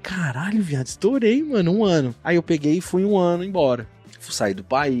legal e tal. Caralho, viado, estourei, mano, 1 ano. Aí eu peguei e fui 1 ano embora. Saí do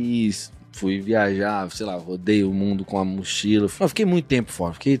país, fui viajar, sei lá, rodei o mundo com a mochila. Eu fiquei muito tempo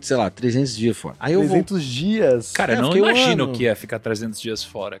fora, fiquei, sei lá, 300 dias fora. Aí 300 dias? Cara, eu não imagino o que é ficar 300 dias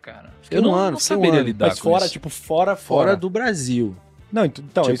fora, cara. Eu não saberia lidar mas com fora, isso. tipo, fora. Fora do Brasil. Não, então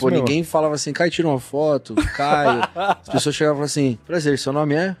tipo, isso mesmo. Ninguém falava assim, Caio, tira uma foto, Caio. As pessoas chegavam e falavam assim, prazer, seu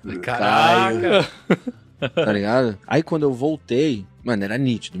nome é? Caraca! Caio. Tá ligado? Aí quando eu voltei, mano, era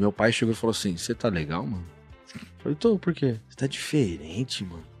nítido. Meu pai chegou e falou assim, você tá legal, mano? Eu falei, tô, por quê? Você tá diferente,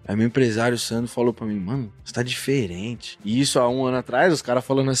 mano. Aí meu empresário, Sandro, falou pra mim, mano, você tá diferente. E isso há 1 ano atrás, os caras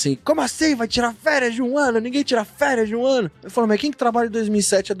falando assim, como assim? Vai tirar férias de 1 ano? Ninguém tira férias de 1 ano. Eu falo, mas quem que trabalha de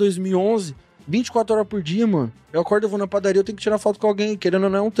 2007 a 2011? 24 horas por dia, mano. Eu acordo, eu vou na padaria, eu tenho que tirar foto com alguém. Querendo ou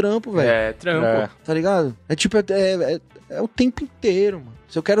não, é um trampo, velho. É, trampo. Tá ligado? É tipo, é o tempo inteiro, mano.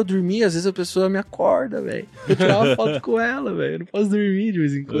 Se eu quero dormir, às vezes a pessoa me acorda, velho. Eu tirar uma foto com ela, velho. Eu não posso dormir de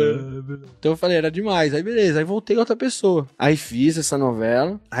vez em quando. Então eu falei, era demais. Aí beleza, aí voltei outra pessoa. Aí fiz essa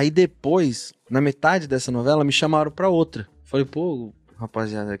novela. Aí depois, na metade dessa novela, me chamaram pra outra. Falei, pô,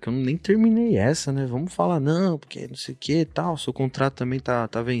 rapaziada, é que eu nem terminei essa, né? Vamos falar, não, porque não sei o que e tal. Seu contrato também tá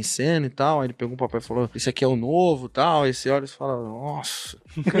vencendo e tal. Aí ele pegou o papel e falou, esse aqui é o novo e tal. Aí você olha e fala, nossa.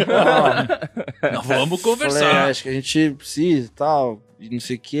 Não, vamos conversar. Falei, acho que a gente precisa e tal. E não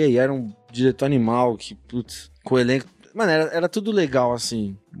sei o que. E era um diretor animal que, putz, com o elenco. Mano, era tudo legal,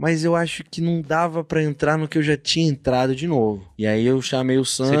 assim. Mas eu acho que não dava pra entrar no que eu já tinha entrado de novo. E aí eu chamei o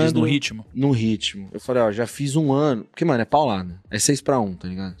Sandro... Você diz no ritmo? No ritmo. Eu falei, ó, já fiz 1 ano. Porque, mano, é paulada. É 6-1, tá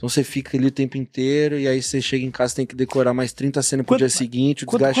ligado? Então você fica ali o tempo inteiro e aí você chega em casa, tem que decorar mais 30 cenas pro dia seguinte, o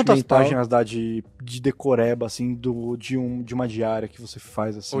desgaste quantas mental. páginas dá de decoreba, assim, de uma diária que você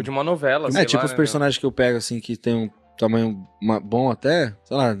faz, assim? Ou de uma novela, sei tipo lá, os né, personagens que eu pego, assim, que tem um tamanho bom até,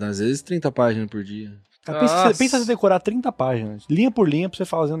 sei lá, às vezes 30 páginas por dia. Pensa em decorar 30 páginas, linha por linha, pra você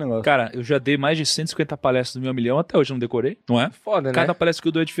fazer um negócio. Cara, eu já dei mais de 150 palestras do 1.000.000, até hoje eu não decorei, não é? Foda, né? Cada palestra que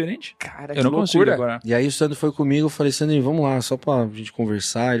eu dou é diferente. Cara, eu não consigo decorar. E aí o Sandro foi comigo, eu falei, Sandro, vamos lá, só pra gente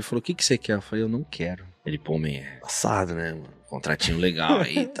conversar. Ele falou, o que você quer? Eu falei, eu não quero. Ele, pô, man, é passado, né, mano? Contratinho legal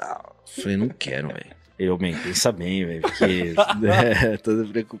aí e tal. Eu falei, não quero, velho. Eu, pensa bem, velho, porque todo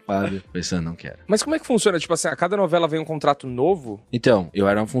preocupado. Pensando, não quero. Mas como é que funciona? Tipo assim, a cada novela vem um contrato novo? Então, eu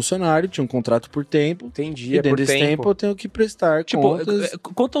era um funcionário, tinha um contrato por tempo. Entendi, e dentro desse tempo eu tenho que prestar contas.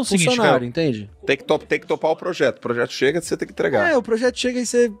 Conta o seguinte, funcionário, entende? Tem que topar o projeto. O projeto chega, você tem que entregar. O projeto chega e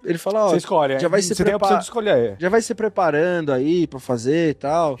ele fala, ó... Você escolhe, já vai você tem a opção de escolher. Já vai se preparando aí pra fazer e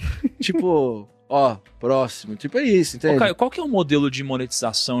tal. Tipo... Ó, próximo. Tipo, é isso, entende? Caio, qual que é o modelo de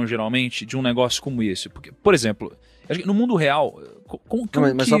monetização, geralmente, de um negócio como esse? Porque, por exemplo, Acho que no mundo real...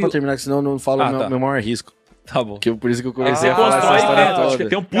 Mas só pra terminar, que senão eu não falo meu maior risco. Tá bom. Por isso que eu comecei Você a falar essa história constrói, toda. acho que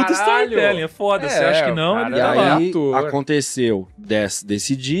tem um puta Caralho. storytelling, é foda. Você acha que não, ele E tá lá. aí, ator. aconteceu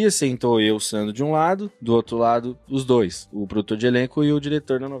desse dia, sentou eu, Sandro, de um lado, do outro lado, os dois. O produtor de elenco e o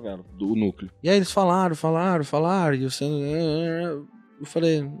diretor da novela, do núcleo. E aí eles falaram, e o Sandro... Eu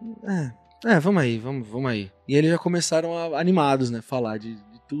falei, vamos aí. E eles já começaram animados, né, falar de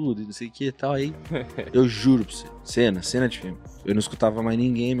tudo, e não sei o que e tal. Aí, eu juro pra você, cena de filme. Eu não escutava mais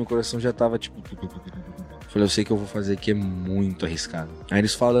ninguém, meu coração já tava tipo... Falei, eu sei que eu vou fazer aqui, é muito arriscado. Aí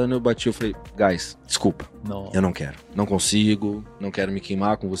eles falando, eu bati, eu falei, guys, desculpa, eu não quero. Não consigo, não quero me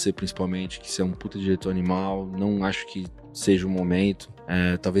queimar com você principalmente, que você é um puta diretor animal, não acho que seja o momento.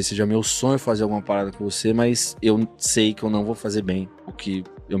 Talvez seja meu sonho fazer alguma parada com você, mas eu sei que eu não vou fazer bem o que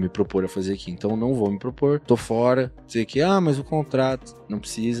eu me propor a fazer aqui. Então eu não vou me propor, tô fora. Sei que, mas o contrato não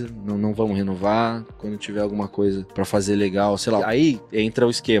precisa, não vamos renovar. Quando tiver alguma coisa pra fazer legal, sei lá. Aí entra o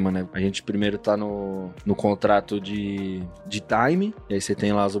esquema, né? A gente primeiro tá no contrato de time, e aí você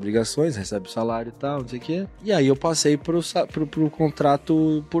tem lá as obrigações, recebe o salário e tal, não sei o que. E aí eu passei pro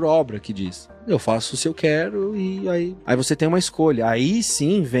contrato por obra, que diz. Eu faço se eu quero e aí você tem uma escolha. Aí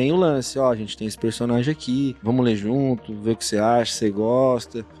sim vem o lance, a gente tem esse personagem aqui, vamos ler junto, ver o que você acha, se você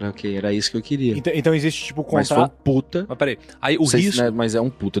gosta. Ok, era isso que eu queria. Então existe tipo contrato... Mas foi um puta... Mas peraí, aí o risco... Né, mas é um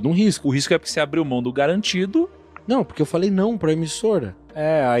puta de um risco. O risco é porque você abriu mão do garantido. Não, porque eu falei não pra emissora.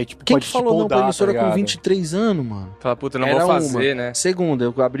 Aí tipo, Quem pode que falou não pra emissora tá com 23 anos, mano? Fala, puta, não Era vou fazer, uma. né? Segunda,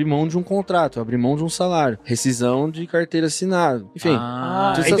 eu abri mão de um contrato, eu abri mão de um salário. Rescisão de carteira assinada. Enfim,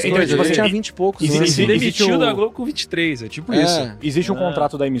 todas essas coisas. tipo Eu assim, tinha 20 e poucos existe- anos. Você demitiu existe da Globo com 23, é tipo isso. Existe um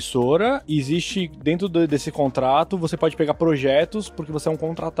contrato da emissora, existe dentro desse contrato, você pode pegar projetos porque você é um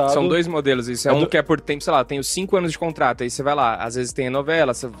contratado. São dois modelos, isso é um que é por tempo, sei lá, tem os 5 anos de contrato, aí você vai lá, às vezes tem a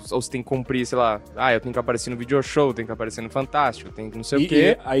novela, ou você tem que cumprir, sei lá, eu tenho que aparecer no video show, tenho que aparecer no Fantástico, tem que não sei o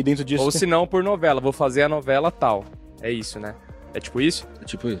quê. Aí dentro disso... Ou se não, por novela, vou fazer a novela tal. É isso, né? É tipo isso? É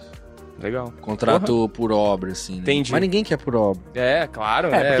tipo isso. Legal. Contrato por obra, assim. Né? Entendi. Mas ninguém quer por obra. Claro,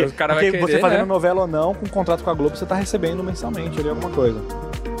 porque, o cara porque vai querer, você fazendo né? novela ou não, com contrato com a Globo, você tá recebendo mensalmente ali alguma coisa.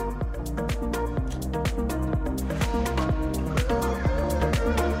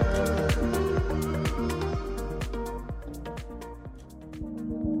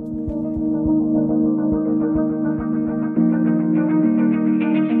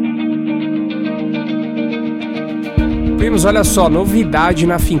 Primos, olha só, novidade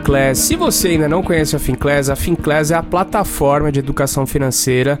na Finclass. Se você ainda não conhece a Finclass é a plataforma de educação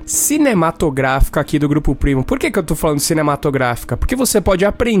financeira cinematográfica aqui do Grupo Primo. Por que eu tô falando cinematográfica? Porque você pode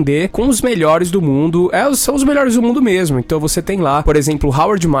aprender com os melhores do mundo. São os melhores do mundo mesmo. Então você tem lá, por exemplo,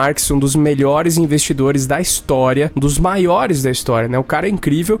 Howard Marks, um dos melhores investidores da história, um dos maiores da história, né? O cara é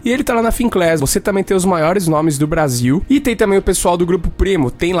incrível e ele tá lá na Finclass. Você também tem os maiores nomes do Brasil e tem também o pessoal do Grupo Primo.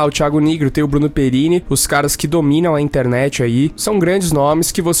 Tem lá o Thiago Nigro, tem o Bruno Perini, os caras que dominam a internet aí, são grandes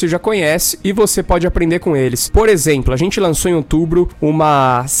nomes que você já conhece e você pode aprender com eles. Por exemplo, a gente lançou em outubro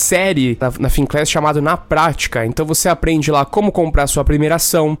uma série na Finclass chamada Na Prática, então você aprende lá como comprar sua primeira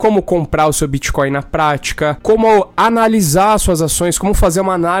ação, como comprar o seu Bitcoin na prática, como analisar suas ações, como fazer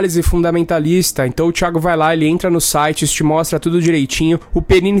uma análise fundamentalista. Então o Thiago vai lá, ele entra no site, te mostra tudo direitinho. O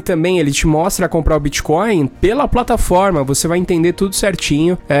Perini também, ele te mostra comprar o Bitcoin pela plataforma, você vai entender tudo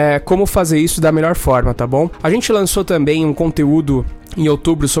certinho, como fazer isso da melhor forma, tá bom? A gente lançou também um conteúdo em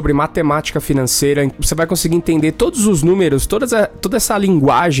outubro sobre matemática financeira. Você vai conseguir entender todos os números, toda essa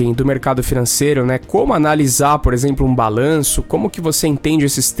linguagem do mercado financeiro, né? Como analisar, por exemplo, um balanço, como que você entende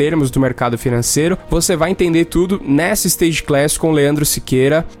esses termos do mercado financeiro. Você vai entender tudo nessa Stage Class com o Leandro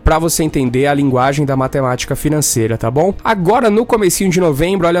Siqueira, para você entender a linguagem da matemática financeira, tá bom? Agora, no comecinho de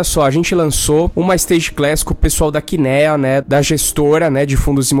novembro, olha só, a gente lançou uma Stage Class com o pessoal da Kinea, né? Da gestora, né? De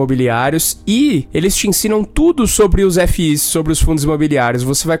fundos imobiliários, e eles te ensinam tudo sobre os FIs, sobre os fundos imobiliários.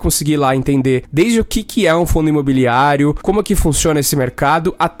 Você vai conseguir lá entender desde o que é um fundo imobiliário, como que funciona esse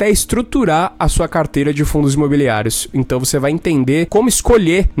mercado, até estruturar a sua carteira de fundos imobiliários. Então você vai entender como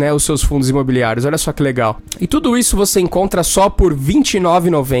escolher, né, os seus fundos imobiliários. Olha só que legal. E tudo isso você encontra só por R$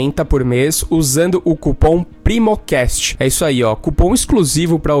 29,90 por mês, usando o cupom PrimoCast. É isso aí, ó, cupom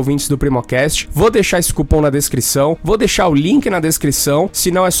exclusivo para ouvintes do PrimoCast. Vou deixar esse cupom na descrição, vou deixar o link na descrição,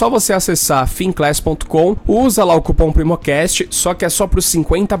 se não é só você acessar finclass.com, usa lá o cupom PrimoCast, só que é só para os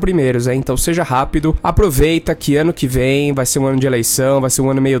 50 primeiros, então seja rápido, aproveita que ano que vem vai ser um ano de eleição, vai ser um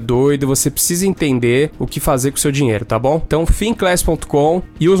ano meio doido, você precisa entender o que fazer com o seu dinheiro, tá bom? Então finclass.com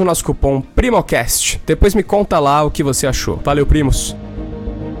e usa o nosso cupom PrimoCast. Depois me conta lá o que você achou. Valeu, primos!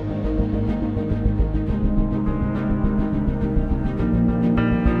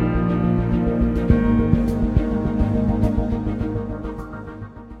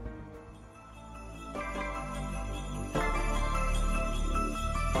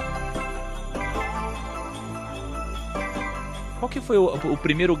 que foi o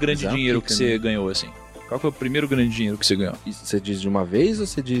primeiro grande dinheiro que você ganhou, assim? Qual foi o primeiro grande dinheiro que você ganhou? E você diz de uma vez ou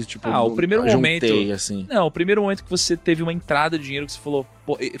você diz, tipo... o primeiro momento... assim? Não, o primeiro momento que você teve uma entrada de dinheiro que você falou...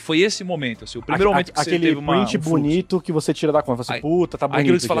 Pô, foi esse momento, assim. O primeiro momento que você teve aquele print bonito que você tira da conta. Fala assim, puta, tá bonito.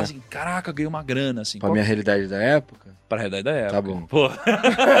 Aquilo que você fala assim, caraca, ganhei uma grana, assim. Pra minha realidade da época? Pra realidade da época. Tá bom. Pô.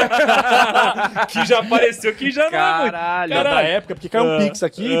 Que já apareceu, que já Caralho. Caralho. Da época, porque caiu um Pix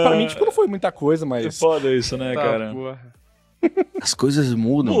aqui e pra mim, tipo, não foi muita coisa, É mas... foda isso, né, cara? Porra. As coisas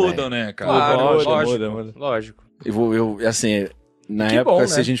mudam, Mudam, né, cara? Claro, Muda. Lógico. Eu assim, na Que época, bom,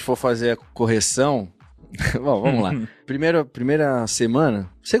 se né? a gente for fazer a correção... Bom, vamos lá. Primeira semana...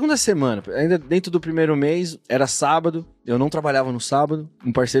 Segunda semana, ainda dentro do primeiro mês, era sábado, eu não trabalhava no sábado,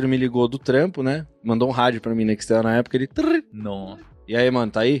 um parceiro me ligou do trampo, né? Mandou um rádio pra mim, né, que estava na época, ele... Não. E aí,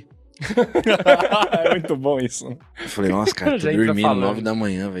 mano, tá aí? É muito bom isso. Eu falei, nossa, cara, tô Já entra dormindo falando. 9 da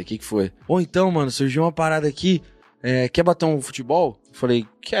manhã, velho, o que foi? Ou então, mano, surgiu uma parada aqui, quer bater um futebol? Eu falei,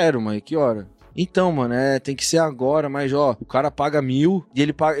 quero, mas que hora? Então, mano, tem que ser agora, mas ó, o cara paga 1.000 e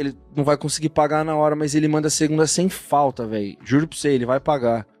ele não vai conseguir pagar na hora, mas ele manda segunda sem falta, velho. Juro pra você, ele vai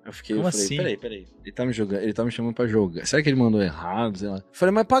pagar. Eu falei, assim? Peraí. Ele tá me chamando pra jogar. Será que ele mandou errado, sei lá? Eu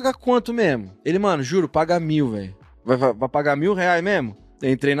falei, mas paga quanto mesmo? Ele, mano, juro, paga 1.000, velho. Vai pagar R$1.000 mesmo? Eu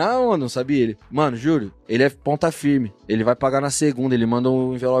entrei na onda, não sabia ele. Mano, juro, ele é ponta firme. Ele vai pagar na segunda, ele manda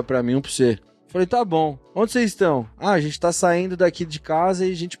um envelope pra mim, um pra você. Falei, tá bom. Onde vocês estão? A gente tá saindo daqui de casa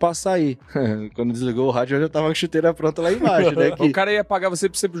e a gente passa aí. Quando desligou o rádio, eu já tava com a chuteira pronta lá embaixo, né? O cara ia pagar você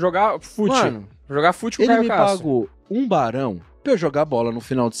pra você jogar fute. Mano, jogar fute com o ele Caio me Castro. pagou um barão pra eu jogar bola no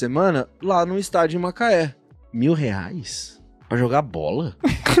final de semana lá no estádio em Macaé. R$1.000? Pra jogar bola?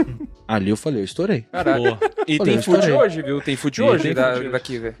 Ali eu falei, eu estourei. Caralho. E Falei, tem fute estourei. hoje, viu? Tem fute hoje tem fute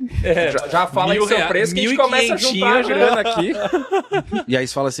daqui, velho. É, Já fala em seu preço que a gente começa a juntar a grana aqui. E aí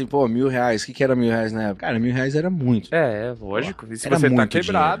você fala assim, pô, R$1.000, o que era R$1.000 na época? Cara, R$1.000 era muito. Lógico. E se Era você tá muito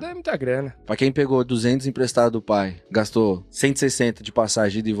quebrado, dinheiro. é muita grana. Pra quem pegou 200 emprestado do pai, gastou 160 de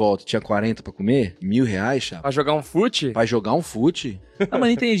passagem ida e volta, tinha 40 pra comer, R$1.000, chapa. Pra jogar um fute? Vai jogar um fute? Não, mas não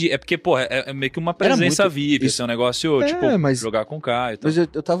entendi. É porque, pô, é meio que uma presença muito- VIP. Isso é um negócio, tipo, mas- jogar com o Caio e tal. Mas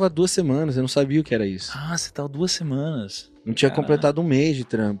eu tava 2 semanas, eu não sabia o que era isso. Ah, você tá 2 semanas. Não tinha Caralho. completado um mês de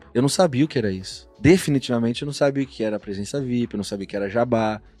trampo. Eu não sabia o que era isso. Definitivamente eu não sabia o que era presença VIP, eu não sabia o que era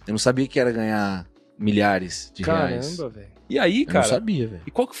jabá, eu não sabia o que era ganhar milhares de reais. Caramba, velho. E aí, Eu cara... não sabia, velho.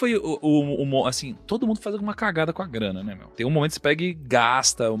 E qual que foi assim, todo mundo faz alguma cagada com a grana, né, meu? Tem um momento que você pega e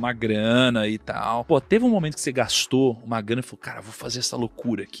gasta uma grana e tal. Pô, teve um momento que você gastou uma grana e falou, cara, vou fazer essa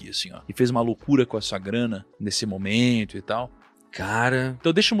loucura aqui, assim, ó. E fez uma loucura com a sua grana nesse momento e tal. Cara,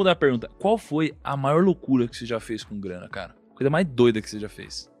 Então deixa eu mudar a pergunta. Qual foi a maior loucura que você já fez com grana, cara? Coisa mais doida que você já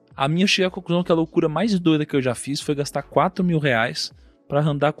fez? A minha, eu cheguei à conclusão que a loucura mais doida que eu já fiz foi gastar R$4.000 pra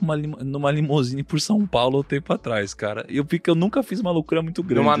andar com numa limusine por São Paulo um tempo atrás, cara. Eu nunca fiz uma loucura muito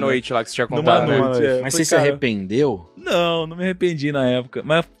grande. Numa né? noite lá que você tinha Numa contado. noite, né? mas Foi, você se cara, arrependeu? Não me arrependi na época.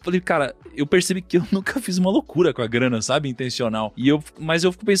 Mas eu falei, cara, eu percebi que eu nunca fiz uma loucura com a grana, sabe? Intencional. Mas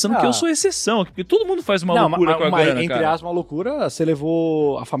eu fico pensando que eu sou exceção, porque todo mundo faz uma loucura com a grana, entre cara. aspas, uma loucura, você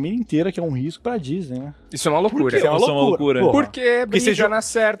levou a família inteira, que é um risco pra Disney, né? Isso é uma loucura. Isso é uma loucura. Porra. Porque é Porque briga você na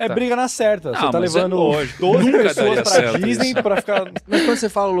certa. É briga na certa. Não, Você tá mas é levando lógico. 12 Nunca pessoas daria pra certo Disney isso. pra ficar... Mas quando você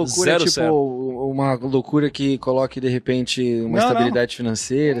fala loucura, Zero é tipo certo. uma loucura que coloque, de repente, uma Não, estabilidade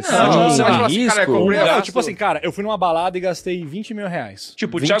financeira, Não, assim, você vai falar assim, risco. cara, eu comprei Não, gasto- tipo assim, cara, eu fui numa balada e gastei R$20.000.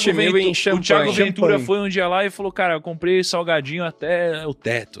 Tipo, o 20 Thiago, mil em o Thiago champanhe. Ventura foi um dia lá e falou, cara, eu comprei salgadinho até o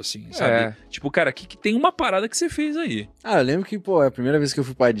teto, assim, sabe? É. Tipo, cara, que tem uma parada que você fez aí. Ah, eu lembro que, pô, a primeira vez que eu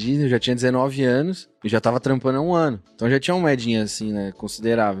fui pra Disney, eu já tinha 19 anos e já tava trampando há um ano. Então já tinha uma moedinha, assim, né,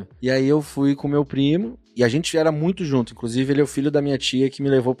 considerável. E aí eu fui com meu primo e a gente era muito junto. Inclusive, ele é o filho da minha tia que me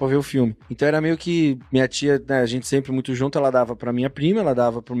levou pra ver o filme. Então era meio que minha tia, né, a gente sempre muito junto, ela dava pra minha prima, ela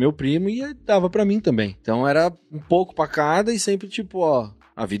dava pro meu primo e dava pra mim também. Então era um pouco pra cada e sempre tipo, ó...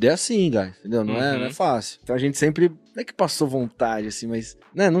 A vida é assim, guys, entendeu? Não é fácil. Então a gente sempre, não é que passou vontade, assim, mas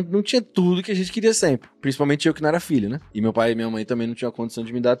né, não tinha tudo que a gente queria sempre. Principalmente eu que não era filho, né? E meu pai e minha mãe também não tinham condição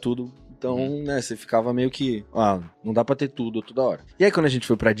de me dar tudo. Então, né, você ficava meio que, não dá pra ter tudo toda hora. E aí quando a gente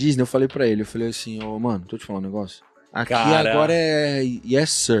foi pra Disney, eu falei pra ele, eu falei assim, ô, mano, tô te falando um negócio. Aqui Cara. agora é yes,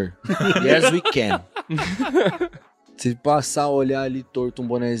 sir. Yes, we can. Se passar, olhar ali torto um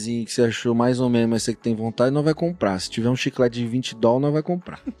bonezinho que você achou mais ou menos, mas você que tem vontade, não vai comprar. Se tiver um chiclete de $20, não vai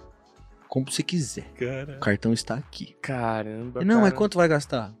comprar. Compre se quiser. Cara. O cartão está aqui. Caramba, Não, cara. mas quanto vai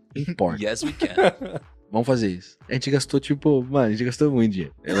gastar? Não importa. Yes, we can. Vamos fazer isso. A gente gastou, tipo, mano, a gente gastou muito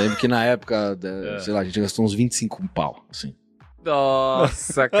dinheiro. Eu lembro que na época, sei lá, a gente gastou uns 25 pau, assim.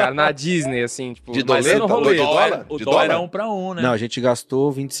 Nossa, cara, na Disney, assim, tipo... De mas doleta? no rolê. Dólar? O De dólar era dólar? 1 pra 1, né? Não, a gente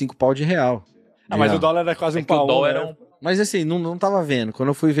gastou 25 pau de real. Ah, mas o dólar era quase um que o pau. dólar né? era um... Mas assim, não tava vendo. Quando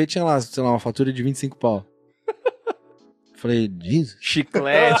eu fui ver, tinha lá, sei lá, uma fatura de 25 pau. Falei, Jesus.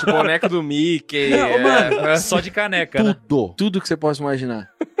 Chiclete, boneco do Mickey. Só de caneca, né? Tudo que você possa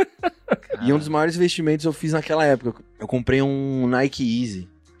imaginar. E um dos maiores investimentos eu fiz naquela época. Eu comprei um Nike Easy,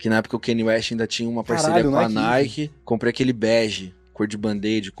 que na época o Kanye West ainda tinha uma parceria com a Nike. Comprei aquele bege, cor de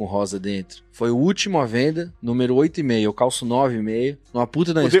band-aid com rosa dentro. Foi o último à venda, número 8,5. Eu calço 9,5. Numa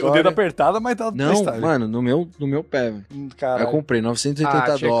puta da história. O dedo apertado, mas tá Não, mano, no meu pé, velho. Aí eu comprei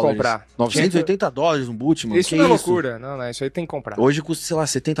 $980. tinha que comprar. $980 um boot, mano. Isso não é loucura. Não, isso aí tem que comprar. Hoje custa, sei lá,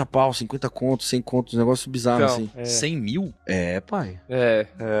 70 pau, 50 conto, 100 conto, um negócio bizarro Então, assim. 100 mil? É, pai. É.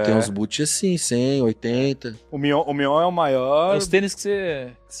 Tem uns boot assim, 100, 80. O meu é o maior. É os tênis que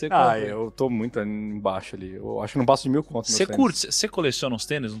você Ah, compra. eu tô muito embaixo ali. Eu acho que não passo de 1.000 conto. Você curte? Você coleciona uns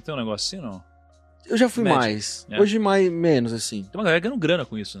tênis? Não tem um negócio assim, não? Eu já fui Médio. mais. É. Hoje menos, assim. Tem uma galera ganhando grana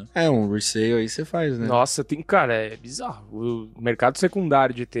com isso, né? É, um resale aí você faz, né? Nossa, cara, é bizarro. O mercado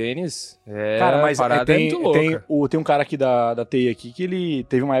secundário de tênis Cara, mas parada é muito louca. Tem um cara aqui da TI aqui que ele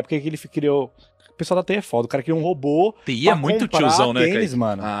teve uma época que ele criou. O pessoal da TI é foda. O cara criou um robô. TI é muito comprar tiozão, né, tênis, Caio?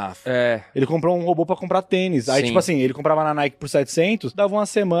 mano. É. Ele comprou um robô pra comprar tênis. Aí, Sim. tipo assim, ele comprava na Nike por 700, dava uma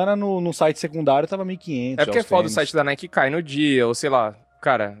semana no site secundário, tava 1.500. É porque é já os foda o tênis. site da Nike cai no dia, ou sei lá.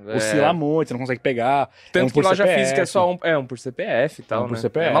 Cara, Oscila muito, você não consegue pegar. Tanto um que por loja CPF. física é só um por CPF e tal, Um por né?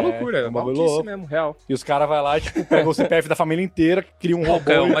 CPF, é uma loucura, é um bagulho maluquice louco. mesmo, real. E os caras vão lá e, tipo, pegam o CPF da família inteira, criam um robô.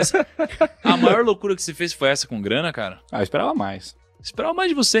 Caio, e- mas a maior loucura que você fez foi essa com grana, cara? Ah, eu esperava mais. Esperava mais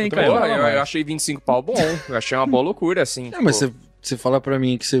de você, hein, Eu também Caio? Pô, esperava mais. eu achei 25 pau bom. Eu achei uma boa loucura, assim. É, mas você fala pra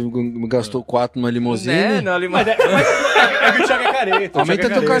mim que você gastou 4 numa limusine. Né? Não, ali, É que o Thiago é careta. Aumenta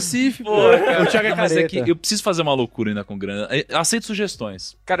teu cacife, pô. O Thiago é Não, mas é que careta. eu preciso fazer uma loucura ainda com grana. Eu aceito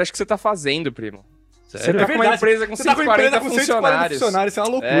sugestões. Cara, acho que você tá fazendo, primo. Você Sério? tá com uma empresa com Você tá com 140 empresa com 140 funcionários, isso é uma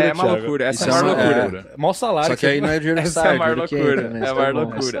loucura, É uma Thiago. loucura, essa Isso é a maior é uma- loucura. Mó salário. Só que aí não é dinheiro que Essa sai, é a maior dinheiro que loucura. entra, né? É a Isso maior bom.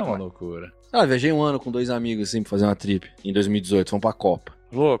 loucura. Isso é uma loucura. Ah, viajei um ano com 2 amigos, assim, pra fazer uma trip. Em 2018, fomos pra Copa.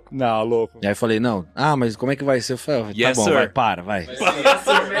 Louco. Não, louco. E aí eu falei, não. Ah, mas como é que vai ser? Eu falei, tá Yes, bom, sir. vai.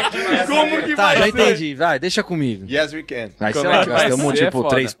 Como que Tá, vai já ser? entendi. Vai, deixa comigo. Yes, we can. Aí, sei Como é lá, que vai gastamos, ser? tipo, Foda.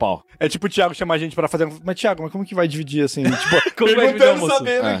 3 pau. É tipo o Thiago chamar a gente pra fazer... Mas, Thiago, mas como que vai dividir, assim? Tipo, Como vai dividir o perguntando, almoço?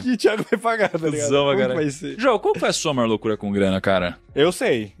 sabendo Ah. que o Thiago vai pagar, tá ligado? Cuzão, Como que cara. vai ser? João, qual foi a sua maior loucura com grana, cara? Eu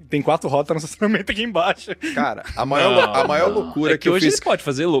sei. Tem 4 rotas no estacionamento aqui embaixo. Cara, a maior loucura É que eu hoje fiz... ele pode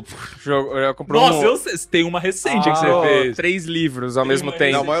fazer louco. Eu comprou Nossa, eu sei. Tem uma recente que você fez. 3 livros ao mesmo Não, a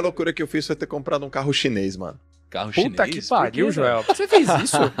tempo. maior loucura que eu fiz foi ter comprado um carro chinês, mano. Carro Puta chinês? que pariu, Por quê, Joel. Você fez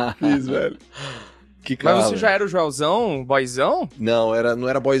isso? Fiz, velho. Que Mas carro, você já era o Joelzão, boyzão? Não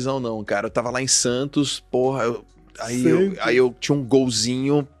era boyzão não, cara. Eu tava lá em Santos, porra. Aí eu tinha um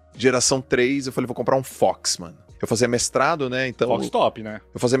golzinho, geração 3. Eu falei, vou comprar um Fox, mano. Eu fazia mestrado, né? Então. Fox top, né?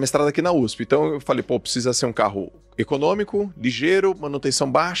 Eu fazia mestrado aqui na USP. Então eu falei, pô, precisa ser um carro econômico, ligeiro, manutenção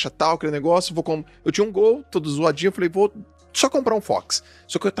baixa, tal, aquele negócio. Eu tinha um Gol, todo zoadinho. Eu falei, vou só comprar um Fox.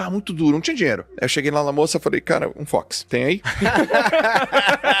 Só que eu tava muito duro, não tinha dinheiro. Aí eu cheguei lá na moça e falei, cara, um Fox, tem aí?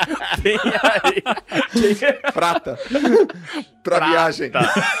 Tem aí. Prata. Pra viagem.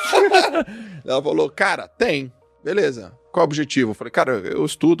 Ela falou, cara, tem. Beleza. Qual é o objetivo? Eu falei, cara, eu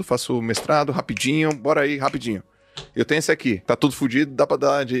estudo, faço mestrado rapidinho, bora aí, rapidinho. Eu tenho esse aqui, tá tudo fodido, dá pra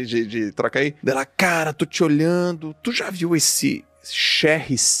dar de trocar aí? Ela, cara, tô te olhando, tu já viu esse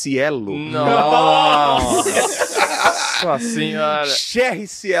Cherry Cielo? Nossa senhora. Cherry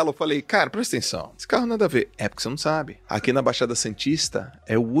Cielo. Eu falei, cara, presta atenção, esse carro nada a ver. É porque você não sabe. Aqui na Baixada Santista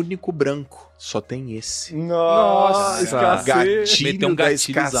é o único branco, só tem esse. Nossa, escassez. Meteu um da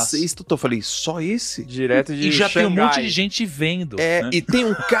gatilhozaço. escassez. Eu falei, só esse? Direto de E já tem um Xangai. monte de gente vendo. É, né? e tem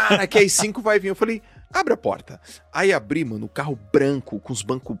um cara que às 5 vai vir. Eu falei, abre a porta. Aí abri, mano, o carro branco, com os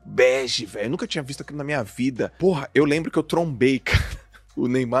bancos bege, velho. Eu nunca tinha visto aquilo na minha vida. Porra, eu lembro que eu trombei, cara. O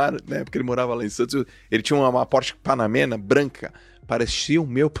Neymar, né, porque ele morava lá em Santos, ele tinha uma Porsche Panamera branca. Parecia o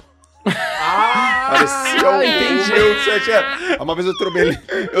meu... Parecia o meu 7. Uma vez eu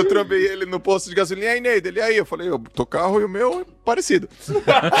trombei ele no posto de gasolina. E aí, Neide? Ele aí, eu falei, o teu carro e o meu é parecido.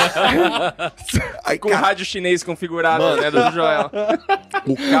 Aí, Com cara, rádio chinês configurado, Mano. né, do Joel.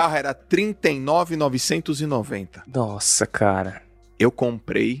 o carro era 39.990. Nossa, cara. Eu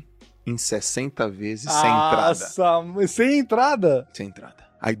comprei em 60 vezes sem entrada. Nossa, mas sem entrada? Sem entrada.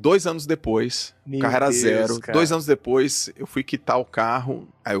 Aí 2 anos depois, o Meu carro era Deus, zero. cara. 2 anos depois, eu fui quitar o carro.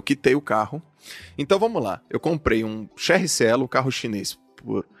 Aí eu quitei o carro. Então vamos lá. Eu comprei um Cherry Cielo, um carro chinês,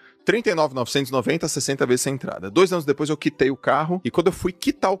 por 39.990, 60 vezes sem entrada. 2 anos depois eu quitei o carro. E quando eu fui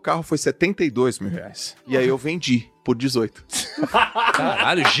quitar o carro foi 72 mil reais. E aí eu vendi. por 18.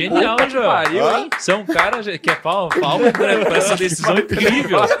 Caralho, genial, Joel. pariu, hein? Você é um cara que é palma pra essa decisão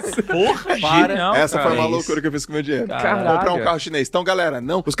incrível. Porra, genial, Essa cara. foi uma loucura que eu fiz com o meu dinheiro. Caralho. Comprar um carro chinês. Então, galera,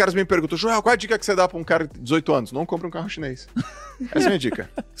 não. Os caras me perguntam, Joel, qual é a dica que você dá pra um cara de 18 anos? Não compre um carro chinês. Essa é a minha dica.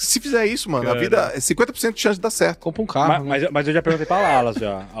 Se fizer isso, mano, a vida é 50% de chance de dar certo. Compra um carro. Mas eu já perguntei pra Lalas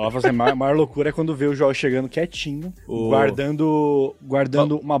já. A Lalas falou assim, a maior loucura é quando vê o Joel chegando quietinho,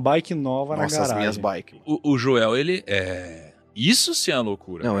 guardando uma bike nova na Nossa, garagem. as minhas bikes. O Joel, ele é... Isso sim é uma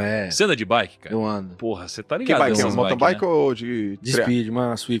loucura. Não, é. Você anda de bike, cara? Eu ando. Porra, você tá Que ligado bike? nessas Mountain bike né? ou de... De speed,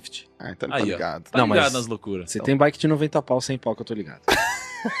 uma Swift. Ah, então ele Aí, tá ó. ligado. Tá Não, ligado mas- nas loucuras. Você tem bike de 90 pau, 100 pau que eu tô ligado.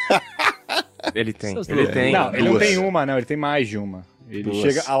 Ele tem. Essas Ele duas. tem. Não, ele não Duas. tem uma, não. Ele tem mais de uma. Ele Duas.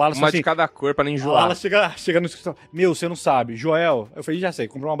 chega... A Lalas Uma assim, de cada cor pra não a enjoar. Lalas chega no escritório. Meu, você não sabe. Joel, eu falei, já sei,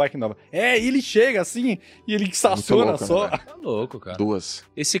 comprou uma bike nova. É, e ele chega assim, e ele estaciona louco, só. né, Tá louco, cara. Duas.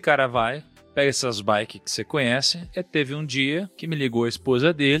 Esse cara vai, pega essas bikes que você conhece. Teve um dia que me ligou a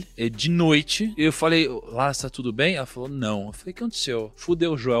esposa dele, de noite. E eu falei, lá está tudo bem? Ela falou, não. Eu falei, o que aconteceu?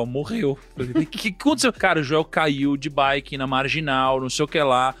 Fudeu, o Joel morreu. Eu falei, o que aconteceu? Cara, o Joel caiu de bike na marginal, não sei o que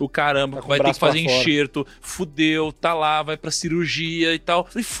lá. O caramba, Tá com vai o ter braço que fazer pra fora. enxerto. Fudeu, tá lá, vai pra cirurgia e tal. Eu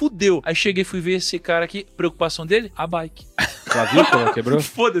falei, fudeu. Aí cheguei, fui ver esse cara aqui. Preocupação dele? A bike. Clavícula, quebrou?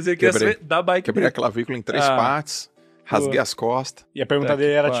 Foda-se, ele queria Quebrei. saber da bike Quebrei dele. a clavícula em 3 Ah. partes, rasguei as costas. E a pergunta Tá que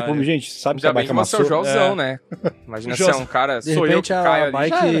dele era pariu. tipo, gente, sabe se a Ainda bem bike que você é o amassou? Joelzão, né? Imagina se é um cara... De Sou eu repente que caio a ali.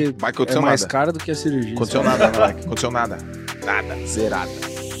 bike, Bike é aconteceu mais nada. cara do que a cirurgia. Aconteceu sabe? nada na bike. Aconteceu nada. Nada. Zerada.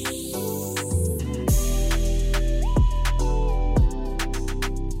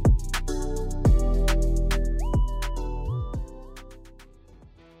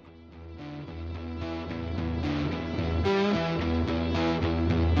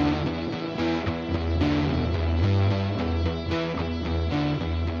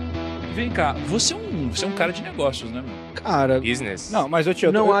 Vem cá, você é um cara de negócios, né, meu? Cara, Business. Não, mas eu te...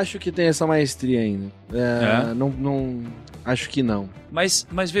 eu não acho que tem essa maestria ainda. É? Não, acho que não. Mas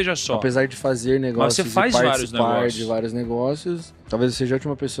veja só. Apesar de fazer negócios você faz e vários participar negócios. de vários negócios, talvez eu seja a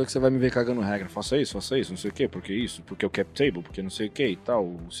última pessoa que você vai me ver cagando regra. Faça isso, não sei o quê, porque isso, porque o cap table, porque não sei o quê e tal,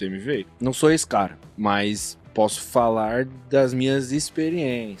 o CMV. Não sou esse cara, mas posso falar das minhas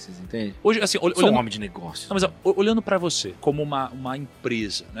experiências, entende? Hoje, assim, Sou um olhando, homem de negócio. não, mas, olhando pra você, como uma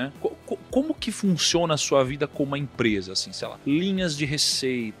empresa, né? Como que funciona a sua vida como uma empresa, assim, sei lá, linhas de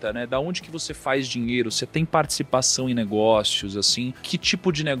receita, né? Da onde que você faz dinheiro? Você tem participação em negócios, assim? Que tipo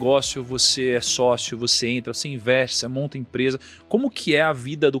de negócio você é sócio, você entra, você investe, você monta empresa? Como que é a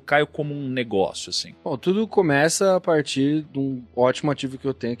vida do Caio como um negócio, assim? Bom, tudo começa a partir de um ótimo ativo que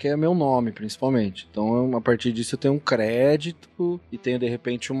eu tenho, que é meu nome, principalmente. Então, a partir disso, eu tenho um crédito e tenho, de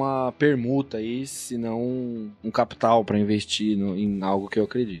repente, uma permuta aí, se não um capital para investir em algo que eu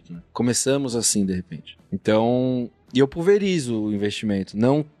acredito, né? Começamos assim, de repente. Então, e eu pulverizo o investimento.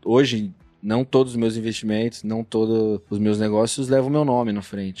 Hoje, não todos os meus investimentos, não todos os meus negócios levam meu nome na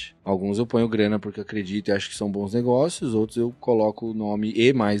frente. Alguns eu ponho grana porque acredito e acho que são bons negócios, outros eu coloco o nome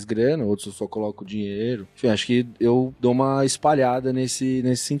e mais grana, outros eu só coloco dinheiro. Enfim, acho que eu dou uma espalhada nesse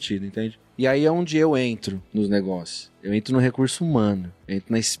sentido, entende? E aí é onde eu entro nos negócios. Eu entro no recurso humano, eu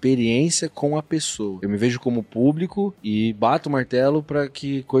entro na experiência com a pessoa. Eu me vejo como público e bato o martelo para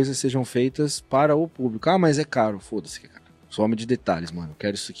que coisas sejam feitas para o público. Ah, mas é caro. Foda-se que é caro. Sou homem de detalhes, mano. Eu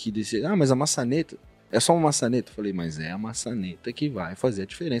quero isso aqui desse... Ah, mas a maçaneta... É só uma maçaneta? Eu falei, mas é a maçaneta que vai fazer a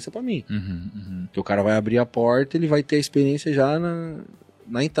diferença pra mim. Porque o cara vai abrir a porta, ele vai ter a experiência já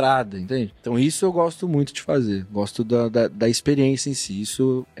na entrada, entende? Então isso eu gosto muito de fazer. Gosto da experiência em si.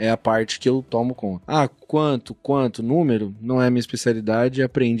 Isso é a parte que eu tomo conta. Ah, quanto, número? Não é a minha especialidade.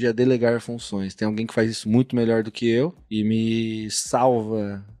 Aprendi a delegar funções. Tem alguém que faz isso muito melhor do que eu e me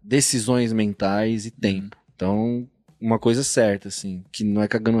salva decisões mentais e tempo. Então... Uma coisa certa, assim, que não é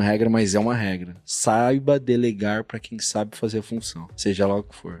cagando regra, mas é uma regra. Saiba delegar pra quem sabe fazer a função, seja lá o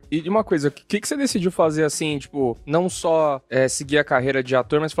que for. E de uma coisa, o que você decidiu fazer assim, tipo, não só seguir a carreira de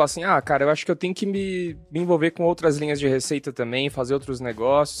ator, mas falar assim, cara, eu acho que eu tenho que me envolver com outras linhas de receita também, fazer outros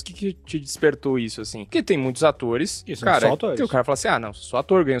negócios. O que te despertou isso, assim? Porque tem muitos atores, Isso, cara, só atores. que o cara fala assim, não, sou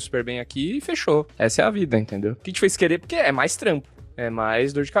ator, ganho super bem aqui e fechou. Essa é a vida, entendeu? O que te fez querer? Porque é mais trampo. É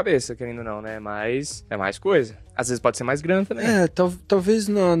mais dor de cabeça, querendo ou não, né? É mais coisa. Às vezes pode ser mais grana também. Talvez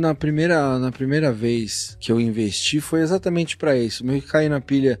na primeira vez que eu investi foi exatamente pra isso. Meio que caí na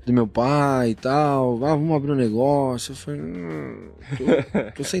pilha do meu pai e tal. Vamos abrir um negócio. Eu falei,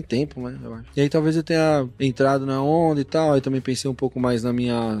 tô sem tempo, né? Eu acho. E aí talvez eu tenha entrado na onda e tal. Aí também pensei um pouco mais na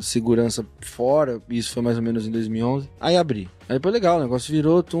minha segurança fora. Isso foi mais ou menos em 2011. Aí abri. Aí foi legal, o negócio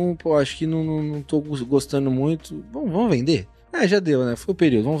virou, acho que não tô gostando muito. Vamos vender? Já deu, né? Foi o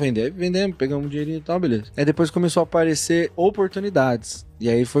período, vamos vender. Aí vendemos, pegamos um dinheirinho e tal, beleza. Aí depois começou a aparecer oportunidades. E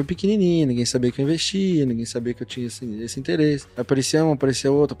aí foi pequenininho, ninguém sabia que eu investia, ninguém sabia que eu tinha esse interesse. Aparecia um,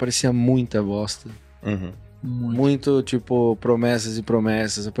 aparecia outro, aparecia muita bosta. Uhum. Muito, tipo, promessas e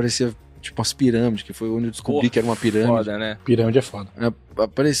promessas. Aparecia, tipo, as pirâmides, que foi onde eu descobri que era uma pirâmide. Foda, né? Pirâmide é foda.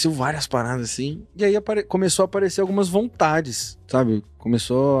 Apareceu várias paradas assim. E aí começou a aparecer algumas vontades, sabe?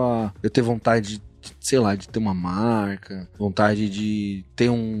 Começou a eu ter vontade de, sei lá, de ter uma marca, vontade de ter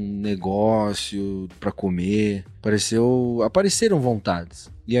um negócio pra comer. Apareceram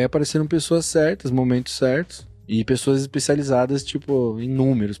vontades. E aí apareceram pessoas certas, momentos certos. E pessoas especializadas, tipo, em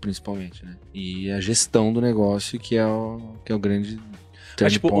números, principalmente, né? E a gestão do negócio, que é o grande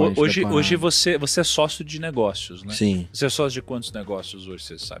Mas, tipo, turning point hoje você é sócio de negócios, né? Sim. Você é sócio de quantos negócios hoje,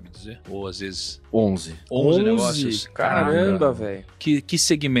 você sabe dizer? Ou às vezes... 11. 11 negócios? Caramba, velho. Que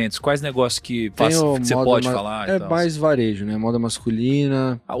segmentos? Quais negócios que você pode falar? É e tal? mais varejo, né? Moda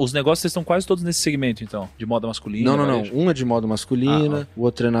masculina. Os negócios estão quase todos nesse segmento, então? De moda masculina? Não. varejo? Um é de moda masculina, o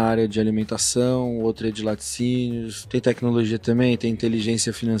outro é na área de alimentação, o outro é de laticínios. Tem tecnologia também, tem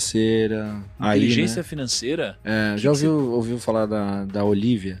inteligência financeira. Inteligência financeira? Já ouviu falar da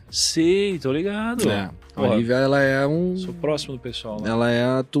Olivia? Sei, tô ligado. A Olivia, ela é Sou próximo do pessoal lá. Ela é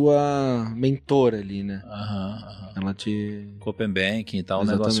a tua mentora ali, né? Aham. Ela te... Open Banking e tal,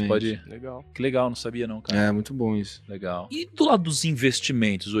 Exatamente. o negócio pode... Legal. Que legal, não sabia não, cara. É, muito bom isso. Legal. E do lado dos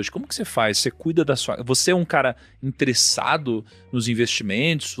investimentos hoje, como que você faz? Você cuida da sua... Você é um cara interessado nos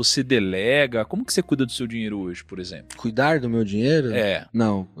investimentos? Você delega? Como que você cuida do seu dinheiro hoje, por exemplo? Cuidar do meu dinheiro? É.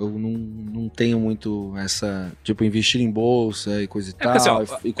 Não, eu não tenho muito essa... Tipo, investir em bolsa e coisa e tal,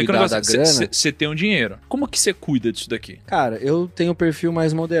 Porque, assim, e cuidar da grana. Você tem um dinheiro. Como que você cuida disso daqui? Cara, eu tenho um perfil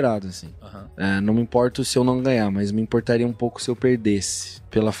mais moderado, assim. Não me importo se eu não ganhar, mas me importaria um pouco se eu perdesse.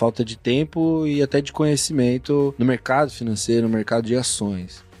 Pela falta de tempo e até de conhecimento no mercado financeiro, no mercado de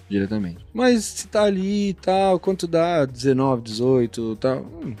ações, diretamente. Mas se tá ali e tal, quanto dá? 19, 18 e tal...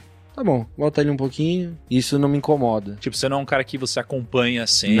 Tá bom, volta ali um pouquinho. Isso não me incomoda. Tipo, você não é um cara que você acompanha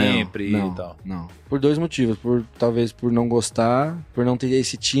sempre e tal. Não. Por dois motivos. Talvez por não gostar, por não ter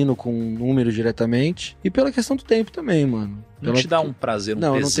esse tino com números diretamente. E pela questão do tempo também, mano. Não te dá um prazer,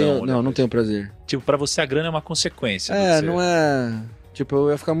 não, tesão? Não tenho prazer. Tipo, pra você a grana é uma consequência. Não é... Tipo, eu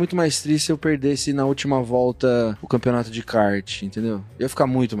ia ficar muito mais triste se eu perdesse na última volta o campeonato de kart, entendeu? Eu ia ficar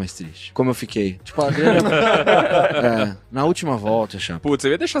muito mais triste. Como eu fiquei. Tipo, a grana... na última volta, chapa. Putz,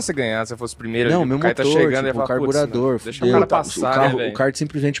 eu ia deixar você ganhar se eu fosse primeiro. Não, meu motor, tá chegando, tipo, o carburador. Deixa o cara passar, o kart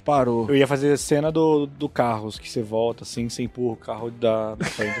simplesmente parou. Eu ia fazer a cena do carros, que você volta assim, você empurra o carro da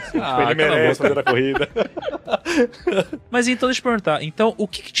frente. Assim, tipo, ele merece fazer a corrida. Mas então, deixa eu perguntar. Então, o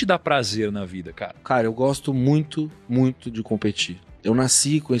que te dá prazer na vida, cara? Cara, eu gosto muito, muito de competir. Eu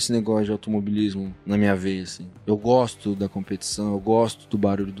nasci com esse negócio de automobilismo na minha veia, assim. Eu gosto da competição, eu gosto do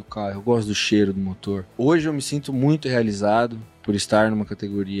barulho do carro, eu gosto do cheiro do motor. Hoje eu me sinto muito realizado por estar numa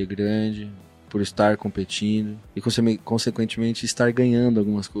categoria grande, por estar competindo e, consequentemente, estar ganhando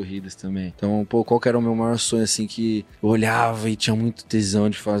algumas corridas também. Então, qual que era o meu maior sonho, assim, que eu olhava e tinha muito tesão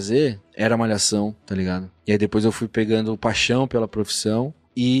de fazer? Era a malhação, tá ligado? E aí depois eu fui pegando paixão pela profissão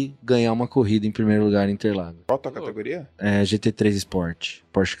e ganhar uma corrida em primeiro lugar em Interlagos. Qual a tua categoria? GT3 Sport,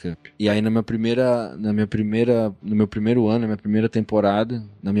 Porsche Cup. E aí no meu primeiro ano, na minha primeira temporada,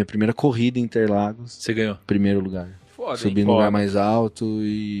 na minha primeira corrida em Interlagos, você ganhou? Primeiro lugar. Foda, subi no lugar mais alto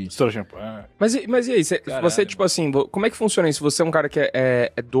e... Estoura champanhe. Mas e aí, você, tipo assim, como é que funciona isso? Você é um cara que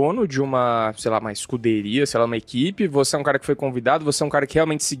é dono de uma, sei lá, uma escuderia, sei lá, uma equipe? Você é um cara que foi convidado? Você é um cara que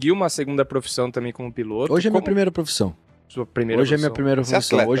realmente seguiu uma segunda profissão também como piloto? Hoje é minha primeira profissão. Sua primeira Hoje profissão. é minha primeira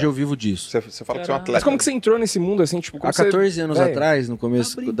profissão. Hoje eu vivo disso. Você fala que você é um atleta. Mas como que você entrou nesse mundo, assim? Tipo, há 14 anos atrás, no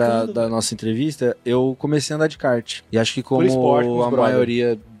começo Tá da nossa entrevista, eu comecei a andar de kart. E acho que como esporte, a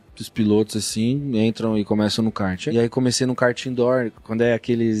maioria dos pilotos, assim, entram e começam no kart. E aí comecei no kart indoor, quando é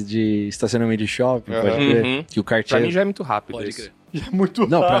aqueles de estacionamento de shopping, pode crer, que o kart pra mim já é muito rápido. Pode isso. crer. Muito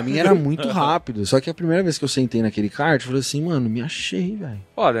Não, pra mim era muito rápido. Só que a primeira vez que eu sentei naquele kart, eu falei assim, mano, me achei, velho.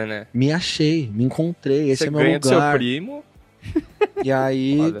 Foda, né? Me achei, me encontrei, esse Você é meu ganha do seu lugar. primo. E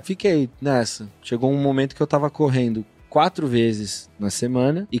aí Foda. fiquei nessa. Chegou um momento que eu tava correndo 4 vezes na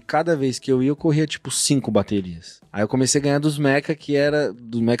semana e cada vez que eu ia, eu corria tipo 5 baterias. Aí eu comecei a ganhar dos meca, que era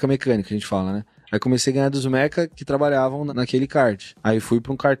do meca mecânico, que a gente fala, né? Aí comecei a ganhar dos meca que trabalhavam naquele kart. Aí fui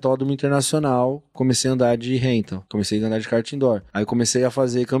pra um kartódromo internacional, comecei a andar de rental, comecei a andar de kart indoor. Aí comecei a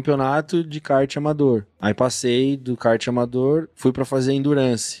fazer campeonato de kart amador. Aí passei do kart amador, fui pra fazer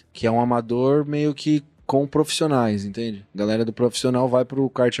endurance, que é um amador meio que com profissionais, entende? A galera do profissional vai pro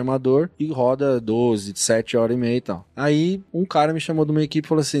kart amador e roda 12, 7 horas e meia e tal. Aí um cara me chamou de uma equipe e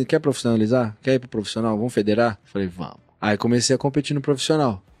falou assim, quer profissionalizar? Quer ir pro profissional? Vamos federar? Falei, vamos. Aí comecei a competir no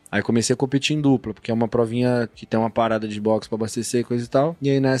profissional. Aí comecei a competir em dupla, porque é uma provinha que tem uma parada de boxe pra abastecer e coisa e tal. E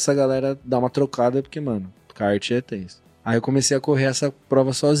aí nessa a galera dá uma trocada, porque, mano, kart é tenso. Aí eu comecei a correr essa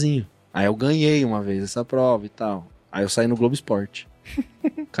prova sozinho. Aí eu ganhei uma vez essa prova e tal. Aí eu saí no Globo Esporte.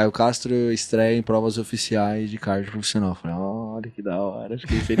 Caio Castro estreia em provas oficiais de kart profissional. Falei, olha que da hora,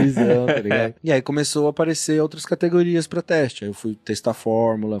 fiquei felizão, tá ligado? E aí começou a aparecer outras categorias pra teste. Aí eu fui testar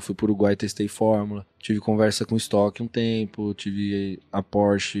fórmula, fui pro Uruguai, testei fórmula. Tive conversa com o estoque um tempo, tive a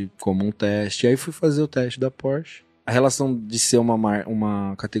Porsche como um teste. Aí fui fazer o teste da Porsche. A relação de ser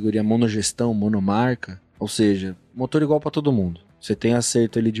uma categoria monogestão, monomarca, ou seja, motor igual pra todo mundo. Você tem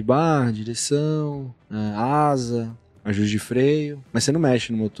acerto ali de barra, direção, asa, ajuste de freio, mas você não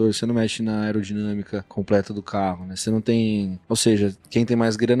mexe no motor, você não mexe na aerodinâmica completa do carro, né? Você não tem... Ou seja, quem tem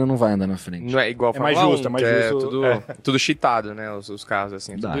mais grana não vai andar na frente. Não é igual a mais Fórmula 1, justo, é mais que justo. tudo cheatado, né? Os carros,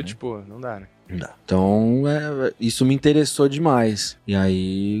 assim. Dá, Tudo, né? tipo, não dá, né? Não dá. Então, isso me interessou demais. E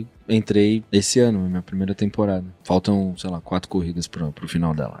aí, entrei esse ano, minha primeira temporada. Faltam, sei lá, 4 corridas pro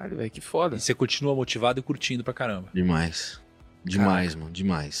final dela. Caralho, velho, que foda. E você continua motivado e curtindo pra caramba. Demais. Demais, mano.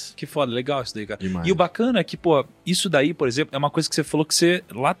 Demais. Que foda, legal isso daí, cara. Demais. E o bacana é que, pô, isso daí, por exemplo, é uma coisa que você falou que você,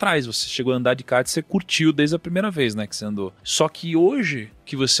 lá atrás, você chegou a andar de kart, você curtiu desde a primeira vez, né, que você andou. Só que hoje,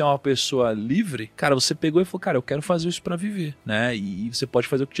 que você é uma pessoa livre, cara, você pegou e falou, cara, eu quero fazer isso pra viver, né, e você pode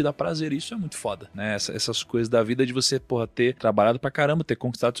fazer o que te dá prazer, isso é muito foda, né, essas coisas da vida de você, porra, ter trabalhado pra caramba, ter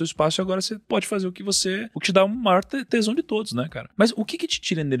conquistado seu espaço, e agora você pode fazer o que te dá o maior tesão de todos, né, cara. Mas o que te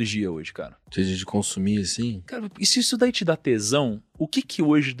tira energia hoje, cara? Seja de consumir, assim? Cara, e se isso daí te dá tesão, o que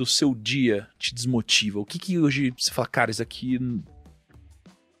hoje do seu dia te desmotiva? O que hoje você fala, cara, isso aqui...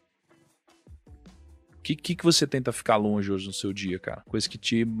 O que você tenta ficar longe hoje no seu dia, cara? Coisa que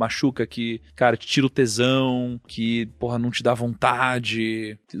te machuca, que, cara, te tira o tesão, que, porra, não te dá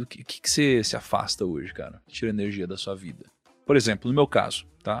vontade. O que você se afasta hoje, cara? Tira energia da sua vida. Por exemplo, no meu caso,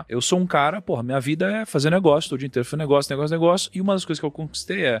 tá? Eu sou um cara, porra, minha vida é fazer negócio, o dia inteiro fazendo negócio, e uma das coisas que eu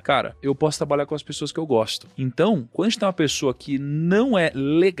conquistei é, cara, eu posso trabalhar com as pessoas que eu gosto. Então, quando a gente tem uma pessoa que não é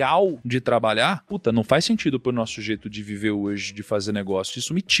legal de trabalhar, puta, não faz sentido pro nosso jeito de viver hoje, de fazer negócio.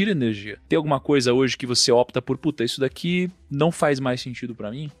 Isso me tira energia. Tem alguma coisa hoje que você opta por, puta, isso daqui não faz mais sentido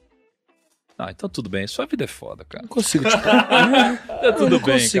pra mim? Ah, então tudo bem. Sua vida é foda, cara. Não consigo te Tudo não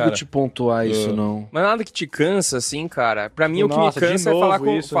bem, consigo cara. te pontuar isso, não. Mas nada que te cansa, assim, cara. Pra mim, Nossa, o que me de cansa é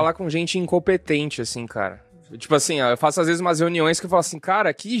novo falar com gente incompetente, assim, cara. Tipo assim, ó, eu faço às vezes umas reuniões que eu falo assim,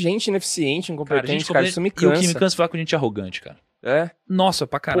 cara, que gente ineficiente, incompetente, cara, isso me E o cansa. que me cansa é falar com gente arrogante, cara. É? Nossa,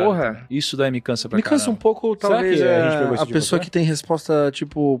 pra caralho. Porra. Cara. Isso daí me cansa pra Me caralho. cansa um pouco, talvez, que a gente pegou esse a tipo pessoa de que tem resposta,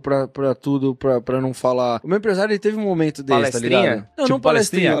 tipo, pra tudo, pra não falar. O meu empresário, ele teve um momento desse, tá Palestrinha? ligado? Não, Tipo não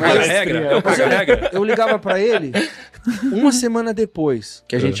palestrinha. Caga-regra? É o caga-regra? Eu ligava pra ele uma semana depois,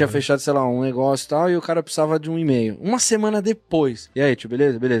 que a gente tinha fechado, sei lá, um negócio e tal, e o cara precisava de um e-mail. Uma semana depois. E aí, tio,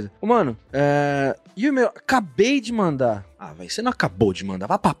 beleza? Beleza. Ô, mano, e o e-mail? Acabei de mandar. Ah, velho, você não acabou de mandar.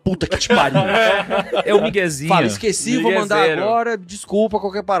 Vai pra puta que te pariu. É o miguezinho. Fala, esqueci, vou mandar Miguezeiro. agora, desculpa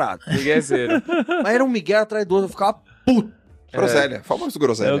qualquer parada. Miguezeiro. Mas era um Miguel atrás do outro, eu ficava puto. Groselha, famoso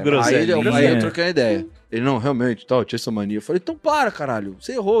groselha. É o né? groselha. Aí eu troquei uma ideia. Ele, não, realmente, tal, tinha essa mania. Eu falei, então para, caralho.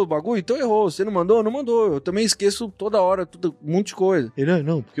 Você errou o bagulho? Então errou. Você não mandou? Não mandou. Eu também esqueço toda hora, um monte de coisa. Ele,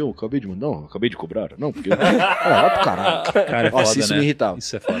 não, porque eu acabei de mandar. Não, acabei de cobrar. Não, porque... vai pro caralho. Cara, é Nossa, foda, isso né? me irritava.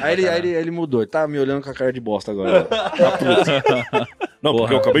 Isso é foda. Aí ele mudou. Ele tava me olhando com a cara de bosta agora. Tá puto. Não,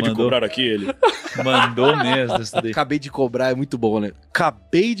 porque eu acabei de cobrar aqui ele. Mandou mesmo isso daí. Acabei de cobrar, é muito bom, né?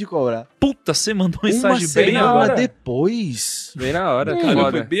 Acabei de cobrar. Puta, você mandou Uma mensagem bem semana agora. depois. Bem na hora, que Caramba,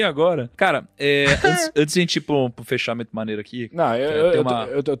 foi foda. bem agora. Cara, antes de a gente ir pro fechamento maneiro aqui. Não, tem uma-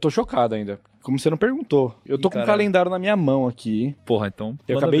 eu tô chocado ainda. Como você não perguntou. Eu tô Ih, com um caralho. calendário na minha mão aqui. Porra, então.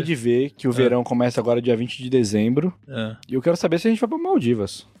 Eu manda acabei ver. de ver que o verão começa agora dia 20 de dezembro. Ah, E eu quero saber se a gente vai pra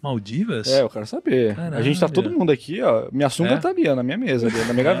Maldivas. Maldivas? É, eu quero saber. Caralho. A gente tá todo mundo aqui, ó. Minha sunga É? tá ali, ó, na minha mesa, ali,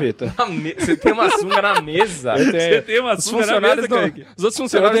 na minha gaveta. Você tem uma sunga na mesa? Eu Você tenho. tem uma Os sunga na funcionários mesa, não, Kaique? os outros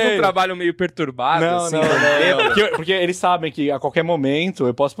funcionários Eu não tenho. trabalham meio perturbados, assim, com medo? Porque eles sabem que a qualquer momento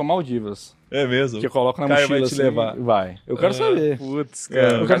eu posso ir pra Maldivas. É mesmo? Que eu coloco na Caio mochila vai te assim, levar. Vai. Eu quero saber. Putz,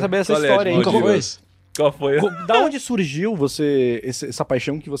 Eu quero saber essa Qual é, história aí. de Qual foi? Maldivas? Qual foi? Da onde surgiu essa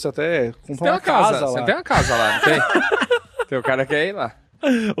paixão que você até comprou Você tem uma casa lá? Você tem uma casa lá, não tem? Tem o cara que quer ir lá.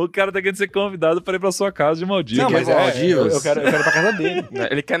 O cara tá querendo ser convidado pra ir pra sua casa de Maldivas. Não, mas Maldivas. eu quero ir pra casa dele.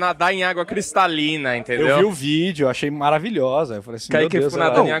 Ele quer nadar em água cristalina, entendeu? Eu vi o vídeo, eu achei maravilhosa. Eu falei assim, Kaique meu Deus, ficou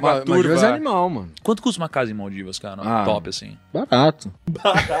ela- nadando em água turva. Maldivas é animal, mano. Quanto custa uma casa em Maldivas, cara? Ah. Top, assim. Barato.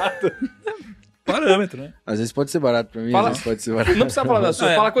 Parâmetro, né? Às vezes pode ser barato pra mim, Fala- às vezes pode ser barato. Não precisa falar da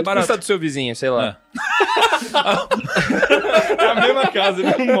sua, É, fala quanto barato. custa do seu vizinho, sei lá. É a mesma casa,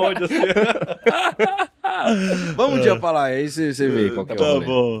 ele não molde assim. Vamos um dia pra lá, aí você vê qual que é o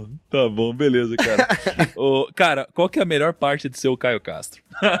rolê. Tá bom, beleza, cara. Cara, qual que é a melhor parte de ser o Caio Castro?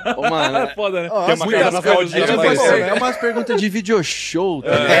 Ô, mano, É foda, né? Ó, é umas perguntas de video show,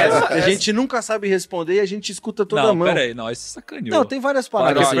 tá ligado? A gente nunca sabe responder e a gente escuta toda a mão. Pera aí, não, esse sacaneou. Não, tem várias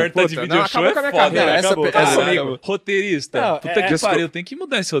paradas assim. Pergunta de video show é foda. carreira. Acabou. Roteirista. Não, Puta que pariu, tem que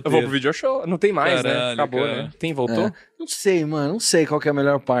mudar esse Eu roteiro. vou pro video show. Não tem mais, né? Caralho, Acabou, cara. né? Tem, voltou? É. Não sei, mano, não sei qual que é a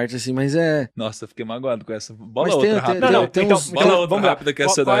melhor parte, assim, mas é... Nossa, fiquei magoado com essa. Bola Mas outra rápida. tem uns... Bola outra vamos lá. rápida que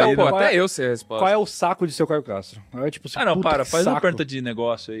essa Qual é daí. o- Pô, né? qual até eu sei a resposta. Qual é o saco de seu Caio Castro? É tipo assim, Ah, não, puta, para. que Faz uma saco. pergunta de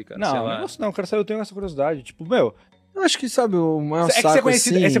negócio aí, cara. sei Não, lá. negócio não, cara, eu tenho essa curiosidade. Tipo, meu, Eu acho que, sabe, o maior é que saco, ser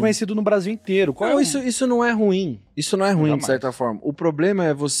conhecido, assim... é ser conhecido no Brasil inteiro. Qual Não, é o- isso não é ruim. Isso não é ruim, Jamais. de certa forma. O problema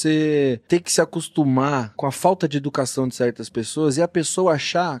é você ter que se acostumar com a falta de educação de certas pessoas e a pessoa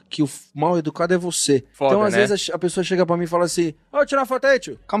achar que o mal educado é você. Foda, Então, às né? vezes, a pessoa chega pra mim e fala assim, ô, tirar uma foto aí,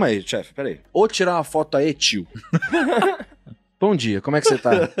 tio. Calma aí, chefe, peraí. Ou tirar uma foto aí, tio. Bom dia, como é que você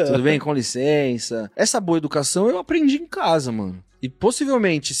tá? Tudo bem? Com licença. Essa boa educação eu aprendi em casa, mano. E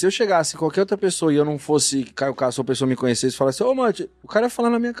possivelmente, se eu chegasse qualquer outra pessoa e eu não fosse Caio Castro, ou a pessoa me conhecesse e falasse, ô, mano, o cara ia falar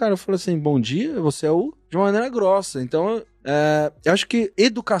na minha cara, eu falo assim, bom dia, você é o... de uma maneira grossa. Então, eu acho que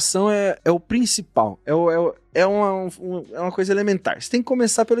educação é o principal. É uma coisa elementar. Você tem que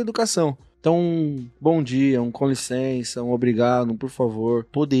começar pela educação. Então, um bom dia, um com licença, um obrigado, um por favor,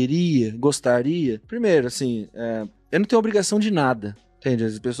 poderia, gostaria. Primeiro, assim, eu não tenho obrigação de nada. Entende?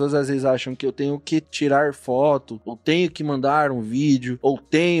 As pessoas às vezes acham que eu tenho que tirar foto, ou tenho que mandar um vídeo, ou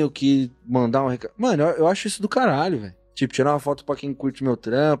tenho que mandar um recado. Mano, eu acho isso do caralho, velho. Tipo, tirar uma foto pra quem curte meu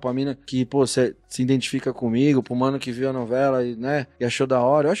trampo, a mina que, pô, se identifica comigo, pro mano que viu a novela e, né, e achou da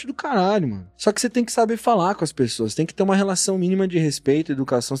hora. Eu acho do caralho, mano. Só que você tem que saber falar com as pessoas, tem que ter uma relação mínima de respeito e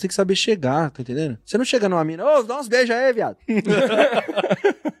educação, você tem que saber chegar, tá entendendo? Você não chega numa mina, ô, dá uns beijos aí, viado.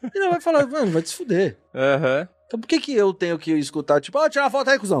 E não vai falar, mano, vai te fuder. Aham. Então por que eu tenho que escutar, tipo, ó, tirar uma foto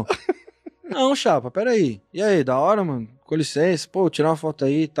aí, cuzão? Não, chapa, peraí. E aí, da hora, mano? Com licença, pô, tirar uma foto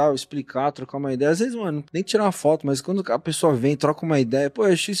aí e tal, explicar, trocar uma ideia. Às vezes, mano, nem tirar uma foto, mas quando a pessoa vem, troca uma ideia, pô,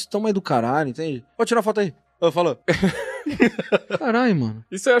 eu acho isso tão mais do caralho, entende? Pô, tirar uma foto aí. Ô, falou. Caralho, mano.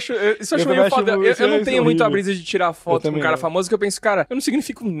 Isso eu acho também meio acho foda. Eu não isso tenho muito a horrível. brisa de tirar foto com um também cara não. famoso, que eu penso, cara, eu não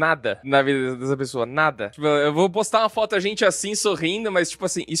significo nada na vida dessa pessoa, nada. Tipo, eu vou postar uma foto a gente assim, sorrindo, mas tipo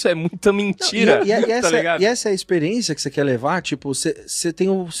assim, isso é muita mentira, tá ligado? E essa é a experiência que você quer levar, tipo, você tem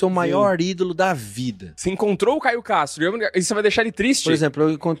o seu maior ídolo da vida. Você encontrou o Caio Castro e você vai deixar ele triste? Por exemplo,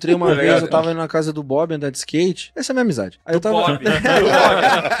 eu encontrei uma Tá vez, ligado? eu tava indo na casa do Bob andar de skate. Essa é a minha amizade. Aí eu Do tava... Bob.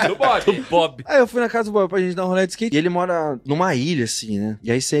 Do Bob. Bob. Aí eu fui na casa do Bob pra gente dar um rolê de skate. E ele mora numa ilha, assim, né?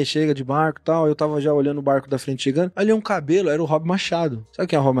 E aí você chega de barco e tal. Eu tava já olhando o barco da frente chegando. Ali um cabelo, era o Rob Machado. Sabe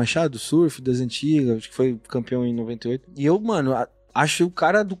quem é o Rob Machado? Surf das antigas, acho que foi campeão em 98. E eu, mano, acho o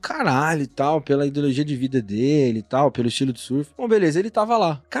cara do caralho e tal, pela ideologia de vida dele e tal, pelo estilo de surf. Bom, beleza, ele tava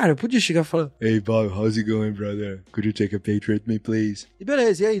lá. Cara, eu podia chegar e falar, Hey Bob, how's it going, brother? Could you take a picture with me, please? e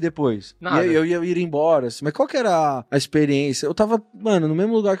beleza, e aí depois? Nada. E aí eu ia ir embora, assim. Mas qual que era a experiência? Eu tava, mano, no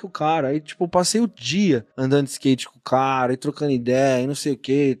mesmo lugar que o cara. Aí, tipo, eu passei o dia andando de skate com o cara, e trocando ideia, e não sei o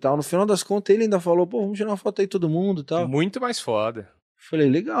que e tal. No final das contas, ele ainda falou, pô, vamos tirar uma foto aí todo mundo e tal. Muito mais foda. Falei,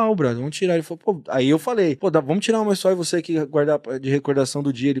 legal, brother, vamos tirar. Ele falou, pô, aí eu falei, pô, vamos tirar uma só e você aqui guardar de recordação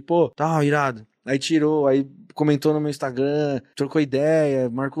do dia. Ele, pô, tá, irado. Aí tirou, aí comentou no meu Instagram, trocou ideia,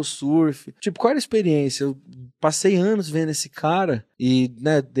 marcou surf. Tipo, qual era a experiência? Eu passei anos vendo esse cara e,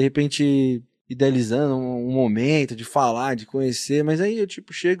 né, de repente idealizando um momento de falar, de conhecer, mas aí eu,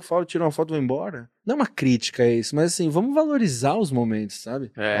 tipo, chego, falo, tiro uma foto e vou embora. Não é uma crítica a isso, mas assim, vamos valorizar os momentos,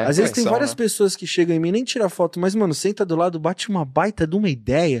 sabe? Às vezes tem várias pessoas que chegam em mim, nem tiram foto, mas, mano, senta do lado, bate uma baita de uma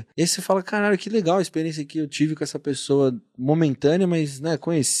ideia, e aí você fala, caralho, que legal a experiência que eu tive com essa pessoa momentânea, mas, né,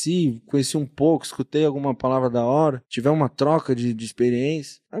 conheci um pouco, escutei alguma palavra da hora, tiver uma troca de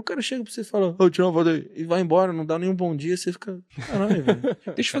experiência. Aí o cara chega pra você e fala, ô, tira uma foto aí, e vai embora, não dá nenhum bom dia, você fica, caralho, velho.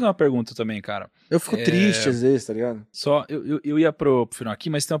 Deixa eu fazer uma pergunta também, cara. Eu fico triste às vezes, tá ligado? Só, eu ia pro final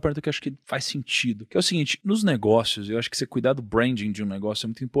aqui, mas tem uma pergunta que eu acho que faz sentido. Que é o seguinte, nos negócios, eu acho que você cuidar do branding de um negócio é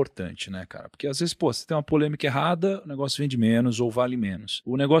muito importante, né, cara? Porque às vezes, pô, você tem uma polêmica errada, o negócio vende menos ou vale menos.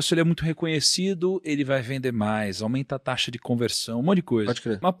 O negócio, ele é muito reconhecido, ele vai vender mais, aumenta a taxa de conversão, um monte de coisa. Pode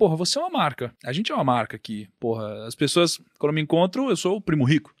crer. Mas, porra, você é uma marca. A gente é uma marca aqui. Porra, as pessoas, quando me encontram, eu sou o primo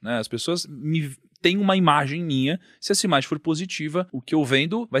rico, né? As pessoas tem uma imagem minha, se essa imagem for positiva, o que eu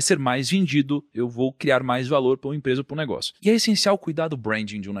vendo vai ser mais vendido, eu vou criar mais valor para uma empresa ou para um negócio. E é essencial cuidar do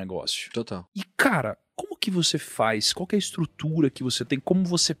branding de um negócio. Total. E, cara, como que você faz? Qual que é a estrutura que você tem? Como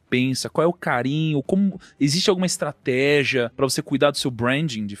você pensa? Qual é o carinho? Existe alguma estratégia para você cuidar do seu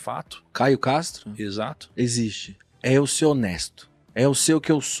branding, de fato? Caio Castro? Exato. Existe. É eu ser honesto. É eu sei o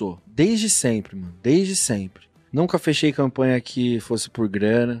que eu sou. Desde sempre, mano. Desde sempre. Nunca fechei campanha que fosse por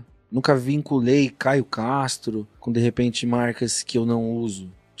grana. Nunca vinculei Caio Castro com, de repente, marcas que eu não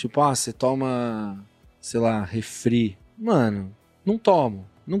uso. Tipo, você toma, sei lá, refri. Mano, não tomo.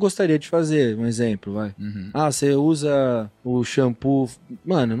 Não gostaria de fazer, um exemplo, vai. Você usa o shampoo.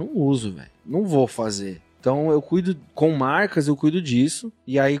 Mano, eu não uso, velho. Não vou fazer. Então eu cuido, com marcas eu cuido disso.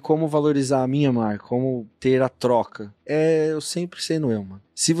 E aí como valorizar a minha marca, como ter a troca. Eu sempre sendo eu, mano.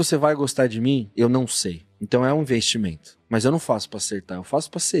 Se você vai gostar de mim, eu não sei. Então é um investimento. Mas eu não faço pra acertar, eu faço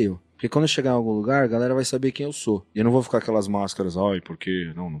pra ser eu. Porque quando eu chegar em algum lugar, a galera vai saber quem eu sou. E eu não vou ficar aquelas máscaras,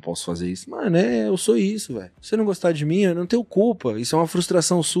 porque não posso fazer isso. Mano, eu sou isso, velho. Se você não gostar de mim, eu não tenho culpa. Isso é uma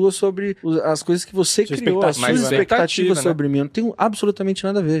frustração sua sobre as coisas que você criou, as suas expectativas sobre mim. Eu não tenho absolutamente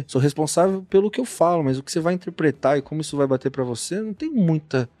nada a ver. Sou responsável pelo que eu falo, mas o que você vai interpretar e como isso vai bater pra você, não tem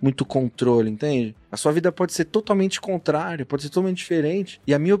muito controle, entende? A sua vida pode ser totalmente contrária, pode ser totalmente diferente.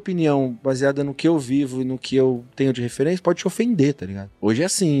 E a minha opinião, baseada no que eu vivo e no que eu tenho de referência, pode te ofender, tá ligado? Hoje é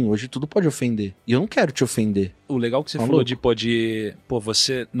assim, hoje tudo pode ofender. E eu não quero te ofender. O legal que você falou de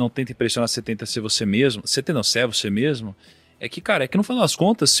você não tenta impressionar, você tenta ser você mesmo. Você tenta ser você mesmo. É que, cara, no final das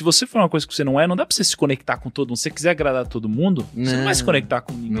contas, se você for uma coisa que você não é, não dá pra você se conectar com todo mundo. Se você quiser agradar todo mundo, você não vai se conectar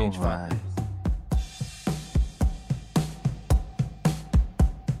com ninguém, de fato.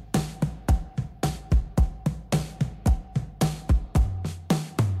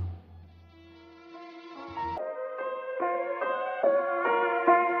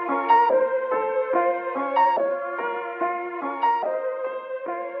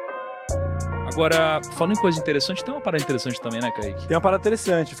 Agora, falando em coisa interessante, tem uma parada interessante também, né, Kaique? Tem uma parada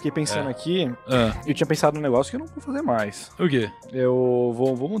interessante. Eu fiquei pensando aqui. Eu tinha pensado num negócio que eu não vou fazer mais. O quê? Eu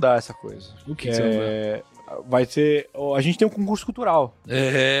vou mudar essa coisa. O que você vai mudar? Vai ser... A gente tem um concurso cultural. Que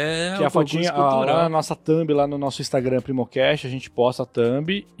é a fotinha lá na nossa thumb, lá no nosso Instagram PrimoCast, a gente posta a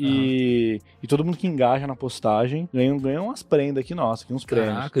thumb e todo mundo que engaja na postagem ganha umas prendas aqui, uns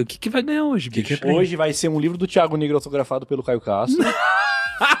prêmios. Caraca, o que vai ganhar hoje, bicho? Hoje vai ser um livro do Thiago Negro autografado pelo Caio Castro.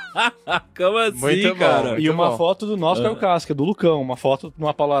 Como assim, muito cara? Bom, e uma bom. Foto do nosso Caio Castro, que é do Lucão. Uma foto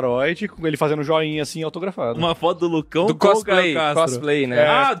numa Polaroid, com ele fazendo joinha assim, autografado. Uma foto do Lucão do com cosplay, o Caio Castro. cosplay,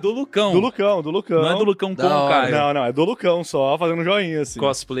 né? Do Lucão. Do Lucão. Não é do Lucão com o Caio. Não, é do Lucão só, fazendo joinha assim.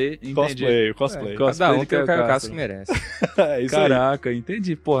 Cosplay, entendi. Cosplay. Cada um tem o Caio Castro que merece. É isso Caraca, aí.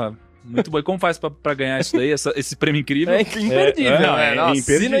 Entendi, porra. Muito bom. E como faz pra ganhar isso daí, esse prêmio incrível? É imperdível, né? Nossa,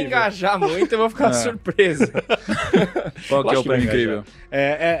 imperdível. se não engajar muito, eu vou ficar surpreso. Qual que é o prêmio incrível?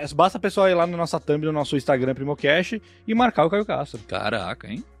 Basta a pessoa ir lá na nossa thumb, no nosso Instagram PrimoCast e marcar o Caio Castro. Caraca,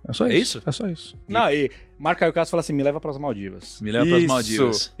 hein? É só isso? É só isso. E marca o Caio Castro e fala assim, me leva pras Maldivas. Me leva pras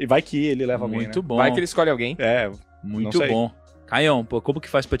Maldivas. E vai que ele leva alguém, Muito né? bom. Vai que ele escolhe alguém. Muito bom. Caião, como que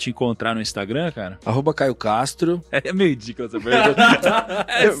faz pra te encontrar no Instagram, cara? @Caio Castro. É meio ridículo essa pergunta.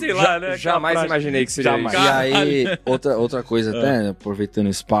 Sei lá, né? Jamais imaginei que seria isso. E aí, outra coisa até, aproveitando o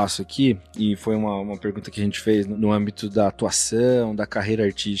espaço aqui, e foi uma pergunta que a gente fez no âmbito da atuação, da carreira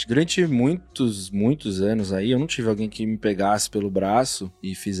artística. Durante muitos anos aí, eu não tive alguém que me pegasse pelo braço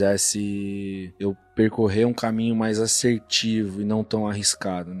e fizesse eu percorrer um caminho mais assertivo e não tão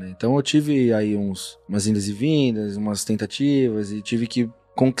arriscado, né? Então eu tive aí umas indas e vindas, umas tentativas e tive que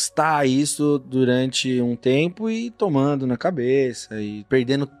conquistar isso durante um tempo e tomando na cabeça e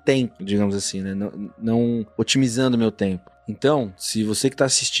perdendo tempo, digamos assim, né? Não otimizando meu tempo. Então, se você que está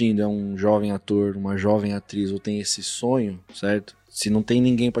assistindo é um jovem ator, uma jovem atriz ou tem esse sonho, certo? Se não tem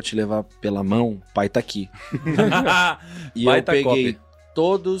ninguém para te levar pela mão, pai tá aqui. E eu peguei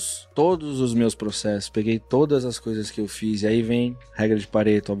todos os meus processos, peguei todas as coisas que eu fiz, e aí vem regra de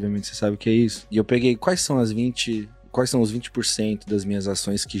Pareto, obviamente você sabe o que é isso. E eu peguei quais são os 20% das minhas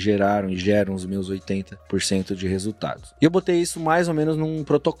ações que geraram e geram os meus 80% de resultados. E eu botei isso mais ou menos num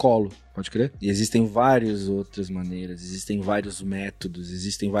protocolo, pode crer? E existem várias outras maneiras, existem vários métodos,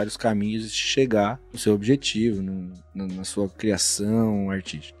 existem vários caminhos de chegar no seu objetivo, na sua criação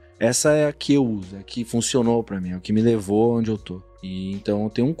artística. Essa é a que eu uso, é a que funcionou pra mim, é o que me levou onde eu tô. E então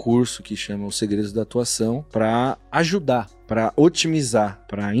tem um curso que chama Os Segredos da Atuação para ajudar, para otimizar,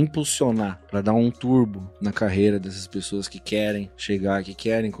 para impulsionar, para dar um turbo na carreira dessas pessoas que querem chegar, que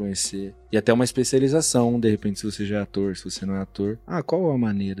querem conhecer. E até uma especialização, de repente, se você já é ator, se você não é ator. Qual a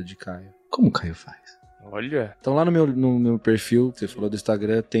maneira de Caio? Como o Caio faz? Olha. Então lá no meu perfil, que você falou do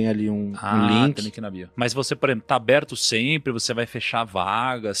Instagram, tem ali um link. Tem link na bio. Mas você, por exemplo, tá aberto sempre? Você vai fechar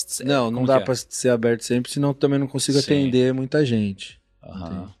vagas? Não dá pra ser aberto sempre, senão eu também não consigo atender muita gente.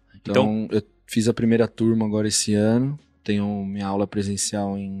 Então eu fiz a primeira turma agora esse ano. tenho minha aula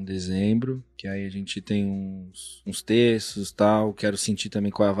presencial em dezembro, que aí a gente tem uns textos e tal, quero sentir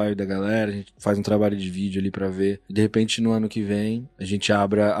também qual é a vibe da galera, a gente faz um trabalho de vídeo ali pra ver. E de repente, no ano que vem, a gente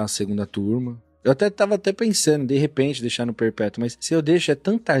abre a segunda turma. Eu tava pensando, de repente, deixar no perpétuo, mas se eu deixo, é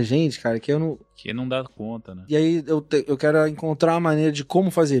tanta gente, cara, que eu não... Que não dá conta, né? E aí eu quero encontrar uma maneira de como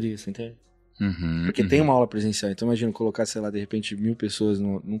fazer isso, entende? Porque tem uma aula presencial, então imagina colocar, sei lá, de repente 1000 pessoas,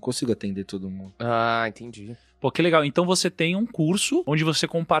 não consigo atender todo mundo. Ah, entendi. Pô, que legal. Então você tem um curso onde você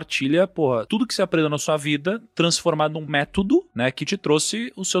compartilha, porra, tudo que você aprendeu na sua vida, transformado num método, né, que te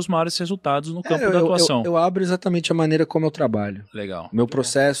trouxe os seus maiores resultados no campo da atuação. Eu abro exatamente a maneira como eu trabalho. Legal. Meu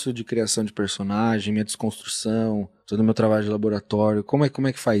processo de criação de personagem, minha desconstrução, todo o meu trabalho de laboratório, como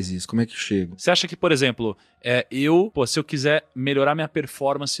é que faz isso? Como é que chego? Você acha que, por exemplo, se eu quiser melhorar minha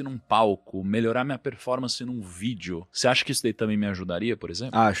performance num palco, melhorar minha performance num vídeo, você acha que isso daí também me ajudaria, por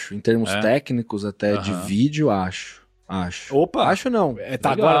exemplo? Acho, em termos técnicos até de vídeo, acho. Opa! Acho não.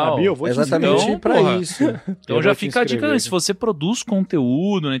 Tá agora na bio? Eu vou te exatamente então, pra porra. isso. Então já fica a dica aí. Se você produz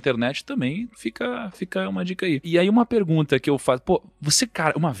conteúdo na internet também, fica uma dica aí. E aí uma pergunta que eu faço. Pô, você,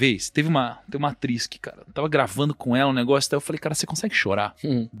 cara, uma vez, tem uma atriz que, cara, eu tava gravando com ela um negócio, daí eu falei, cara, você consegue chorar?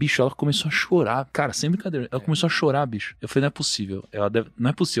 Bicho, ela começou a chorar. Cara, sem brincadeira. Ela começou a chorar, bicho. Eu falei, não é possível. Não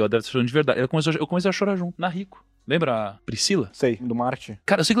é possível, ela deve estar chorando de verdade. Eu comecei a chorar junto, na Rico. Lembra a Priscila? Sei, do Marte.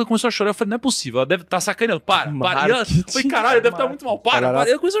 Cara, eu sei que ela começou a chorar. Eu falei, não é possível, ela deve estar sacaneando. Para. E ela, eu falei, caralho, deve estar muito mal. Para.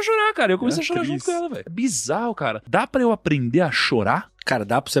 Ela começou a chorar, cara. Eu comecei a chorar junto com ela, velho. É bizarro, cara. Dá pra eu aprender a chorar? Cara,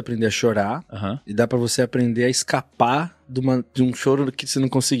 dá pra você aprender a chorar e dá pra você aprender a escapar de um choro que você não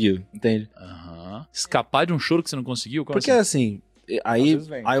conseguiu, entende? Escapar de um choro que você não conseguiu? Como porque assim, aí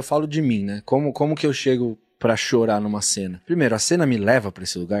eu falo de mim, né? Como que eu chego pra chorar numa cena? Primeiro, a cena me leva pra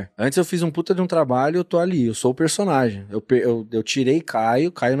esse lugar. Antes eu fiz um puta de um trabalho, eu tô ali, eu sou o personagem. Eu tirei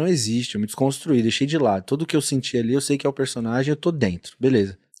Caio não existe, eu me desconstruí, deixei de lado. Tudo que eu senti ali, eu sei que é o personagem, eu tô dentro.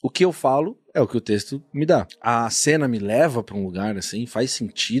 Beleza. O que eu falo é o que o texto me dá. A cena me leva pra um lugar, assim, faz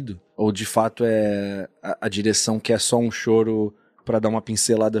sentido? Ou de fato é a direção que é só um choro pra dar uma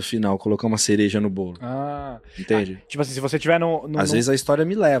pincelada final, colocar uma cereja no bolo? Entende? Tipo assim, se você tiver Às vezes a história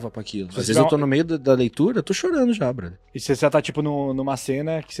me leva pra aquilo. Às vezes eu tô no meio da leitura, eu tô chorando já, brother. E se você tá, tipo, numa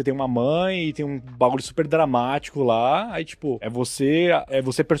cena que você tem uma mãe e tem um bagulho super dramático lá, aí, tipo, é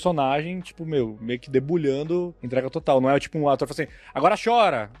você personagem, tipo, meio que debulhando entrega total. Não é, tipo, um ator fala assim, agora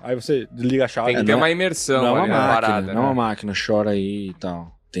chora! Aí você desliga a chave. Tem que ter uma imersão. Não é uma máquina, parada, não é uma máquina, chora aí e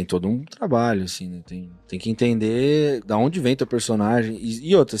tal. Tem todo um trabalho, assim, né? Tem que entender da onde vem teu personagem.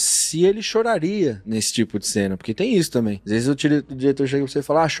 E outra, se ele choraria nesse tipo de cena. Porque tem isso também. Às vezes o diretor chega pra você e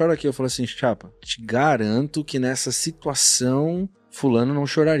fala, chora aqui. Eu falo assim, chapa, te garanto que nessa situação fulano não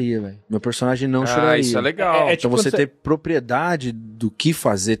choraria, velho. Meu personagem não choraria. Isso é legal. Então você ter propriedade do que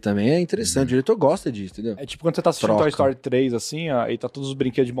fazer também é interessante. O diretor gosta disso, entendeu? É tipo quando você tá assistindo Toy Story 3, assim, ó, e tá todos os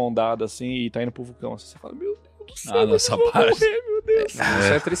brinquedos de mão dada, assim, e tá indo pro vulcão. Assim, você fala, meu Deus do céu, nessa parte. Morrer, meu Deus.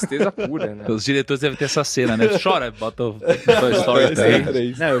 Isso é tristeza pura, né? Os diretores devem ter essa cena, né? Chora, bota o Toy Story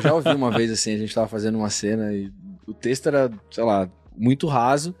 3. Não, eu já ouvi uma vez, assim, a gente tava fazendo uma cena e o texto era, sei lá, muito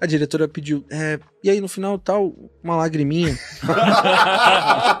raso. A diretora pediu, e aí no final tal, uma lagriminha.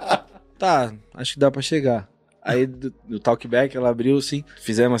 Tá, acho que dá pra chegar. Aí do talkback ela abriu assim,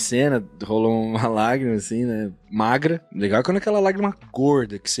 fizemos uma cena, rolou uma lágrima assim, né, magra. Legal quando é aquela lágrima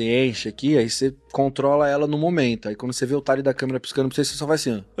gorda que você enche aqui, aí você controla ela no momento. Aí quando você vê o talhe da câmera piscando pra você só vai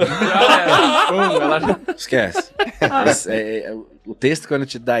assim, ó. Esquece. O texto quando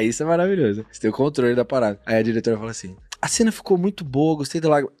te dá isso é maravilhoso. Você tem o controle da parada. Aí a diretora fala assim, a cena ficou muito boa, gostei da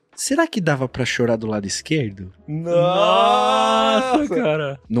lágrima. Será que dava pra chorar do lado esquerdo? Nossa,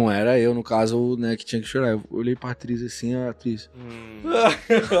 cara. Não era eu, no caso, né, que tinha que chorar. Eu olhei pra atriz assim, a atriz.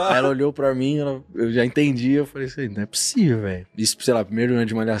 Aí ela olhou pra mim, eu já entendi. Eu falei assim, não é possível, velho. Isso, sei lá, primeiro ano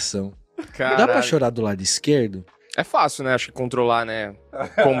de malhação. Caralho. Dá pra chorar do lado esquerdo? É fácil, né? Acho que controlar, né?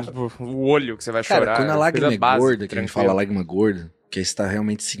 Como o olho que você vai chorar. Cara, quando a lágrima é básica, gorda, que a gente fala lágrima gorda, que você tá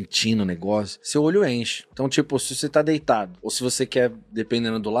realmente sentindo o negócio, seu olho enche. Então, tipo, se você tá deitado, ou se você quer,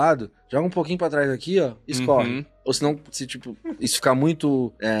 dependendo do lado, joga um pouquinho pra trás aqui, ó, escorre. Ou senão, se, tipo, isso ficar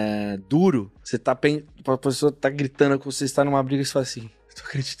muito duro, você tá a pessoa tá gritando que você está numa briga e você fala assim, tô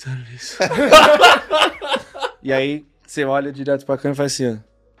acreditando nisso. E aí, você olha direto pra câmera e faz assim,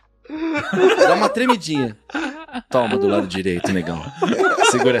 ó. Dá uma tremidinha. Toma do lado direito, negão.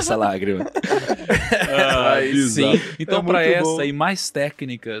 Segura essa lágrima. Sim. Então, É para muito essa bom. e mais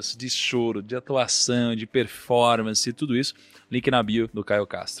técnicas de choro, de atuação, de performance e tudo isso, link na bio do Caio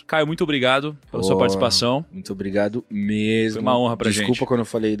Castro. Caio, muito obrigado pela sua participação. Muito obrigado mesmo. Foi uma honra pra gente. Desculpa quando eu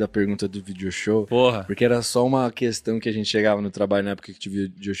falei da pergunta do video show. Porra. Porque era só uma questão que a gente chegava no trabalho na época que tive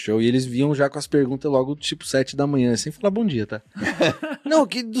video show e eles vinham já com as perguntas logo tipo 7 da manhã, sem falar bom dia, tá? Não,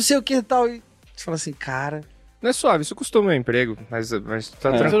 que não sei o que e tal. E você fala assim, cara... Não é suave, isso custou meu emprego, mas tá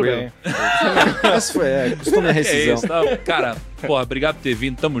Tudo tranquilo. bem. Mas custou minha rescisão. É isso, tá? Cara, porra, obrigado por ter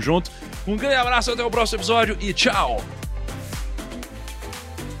vindo, tamo junto. Um grande abraço, até o próximo episódio e tchau!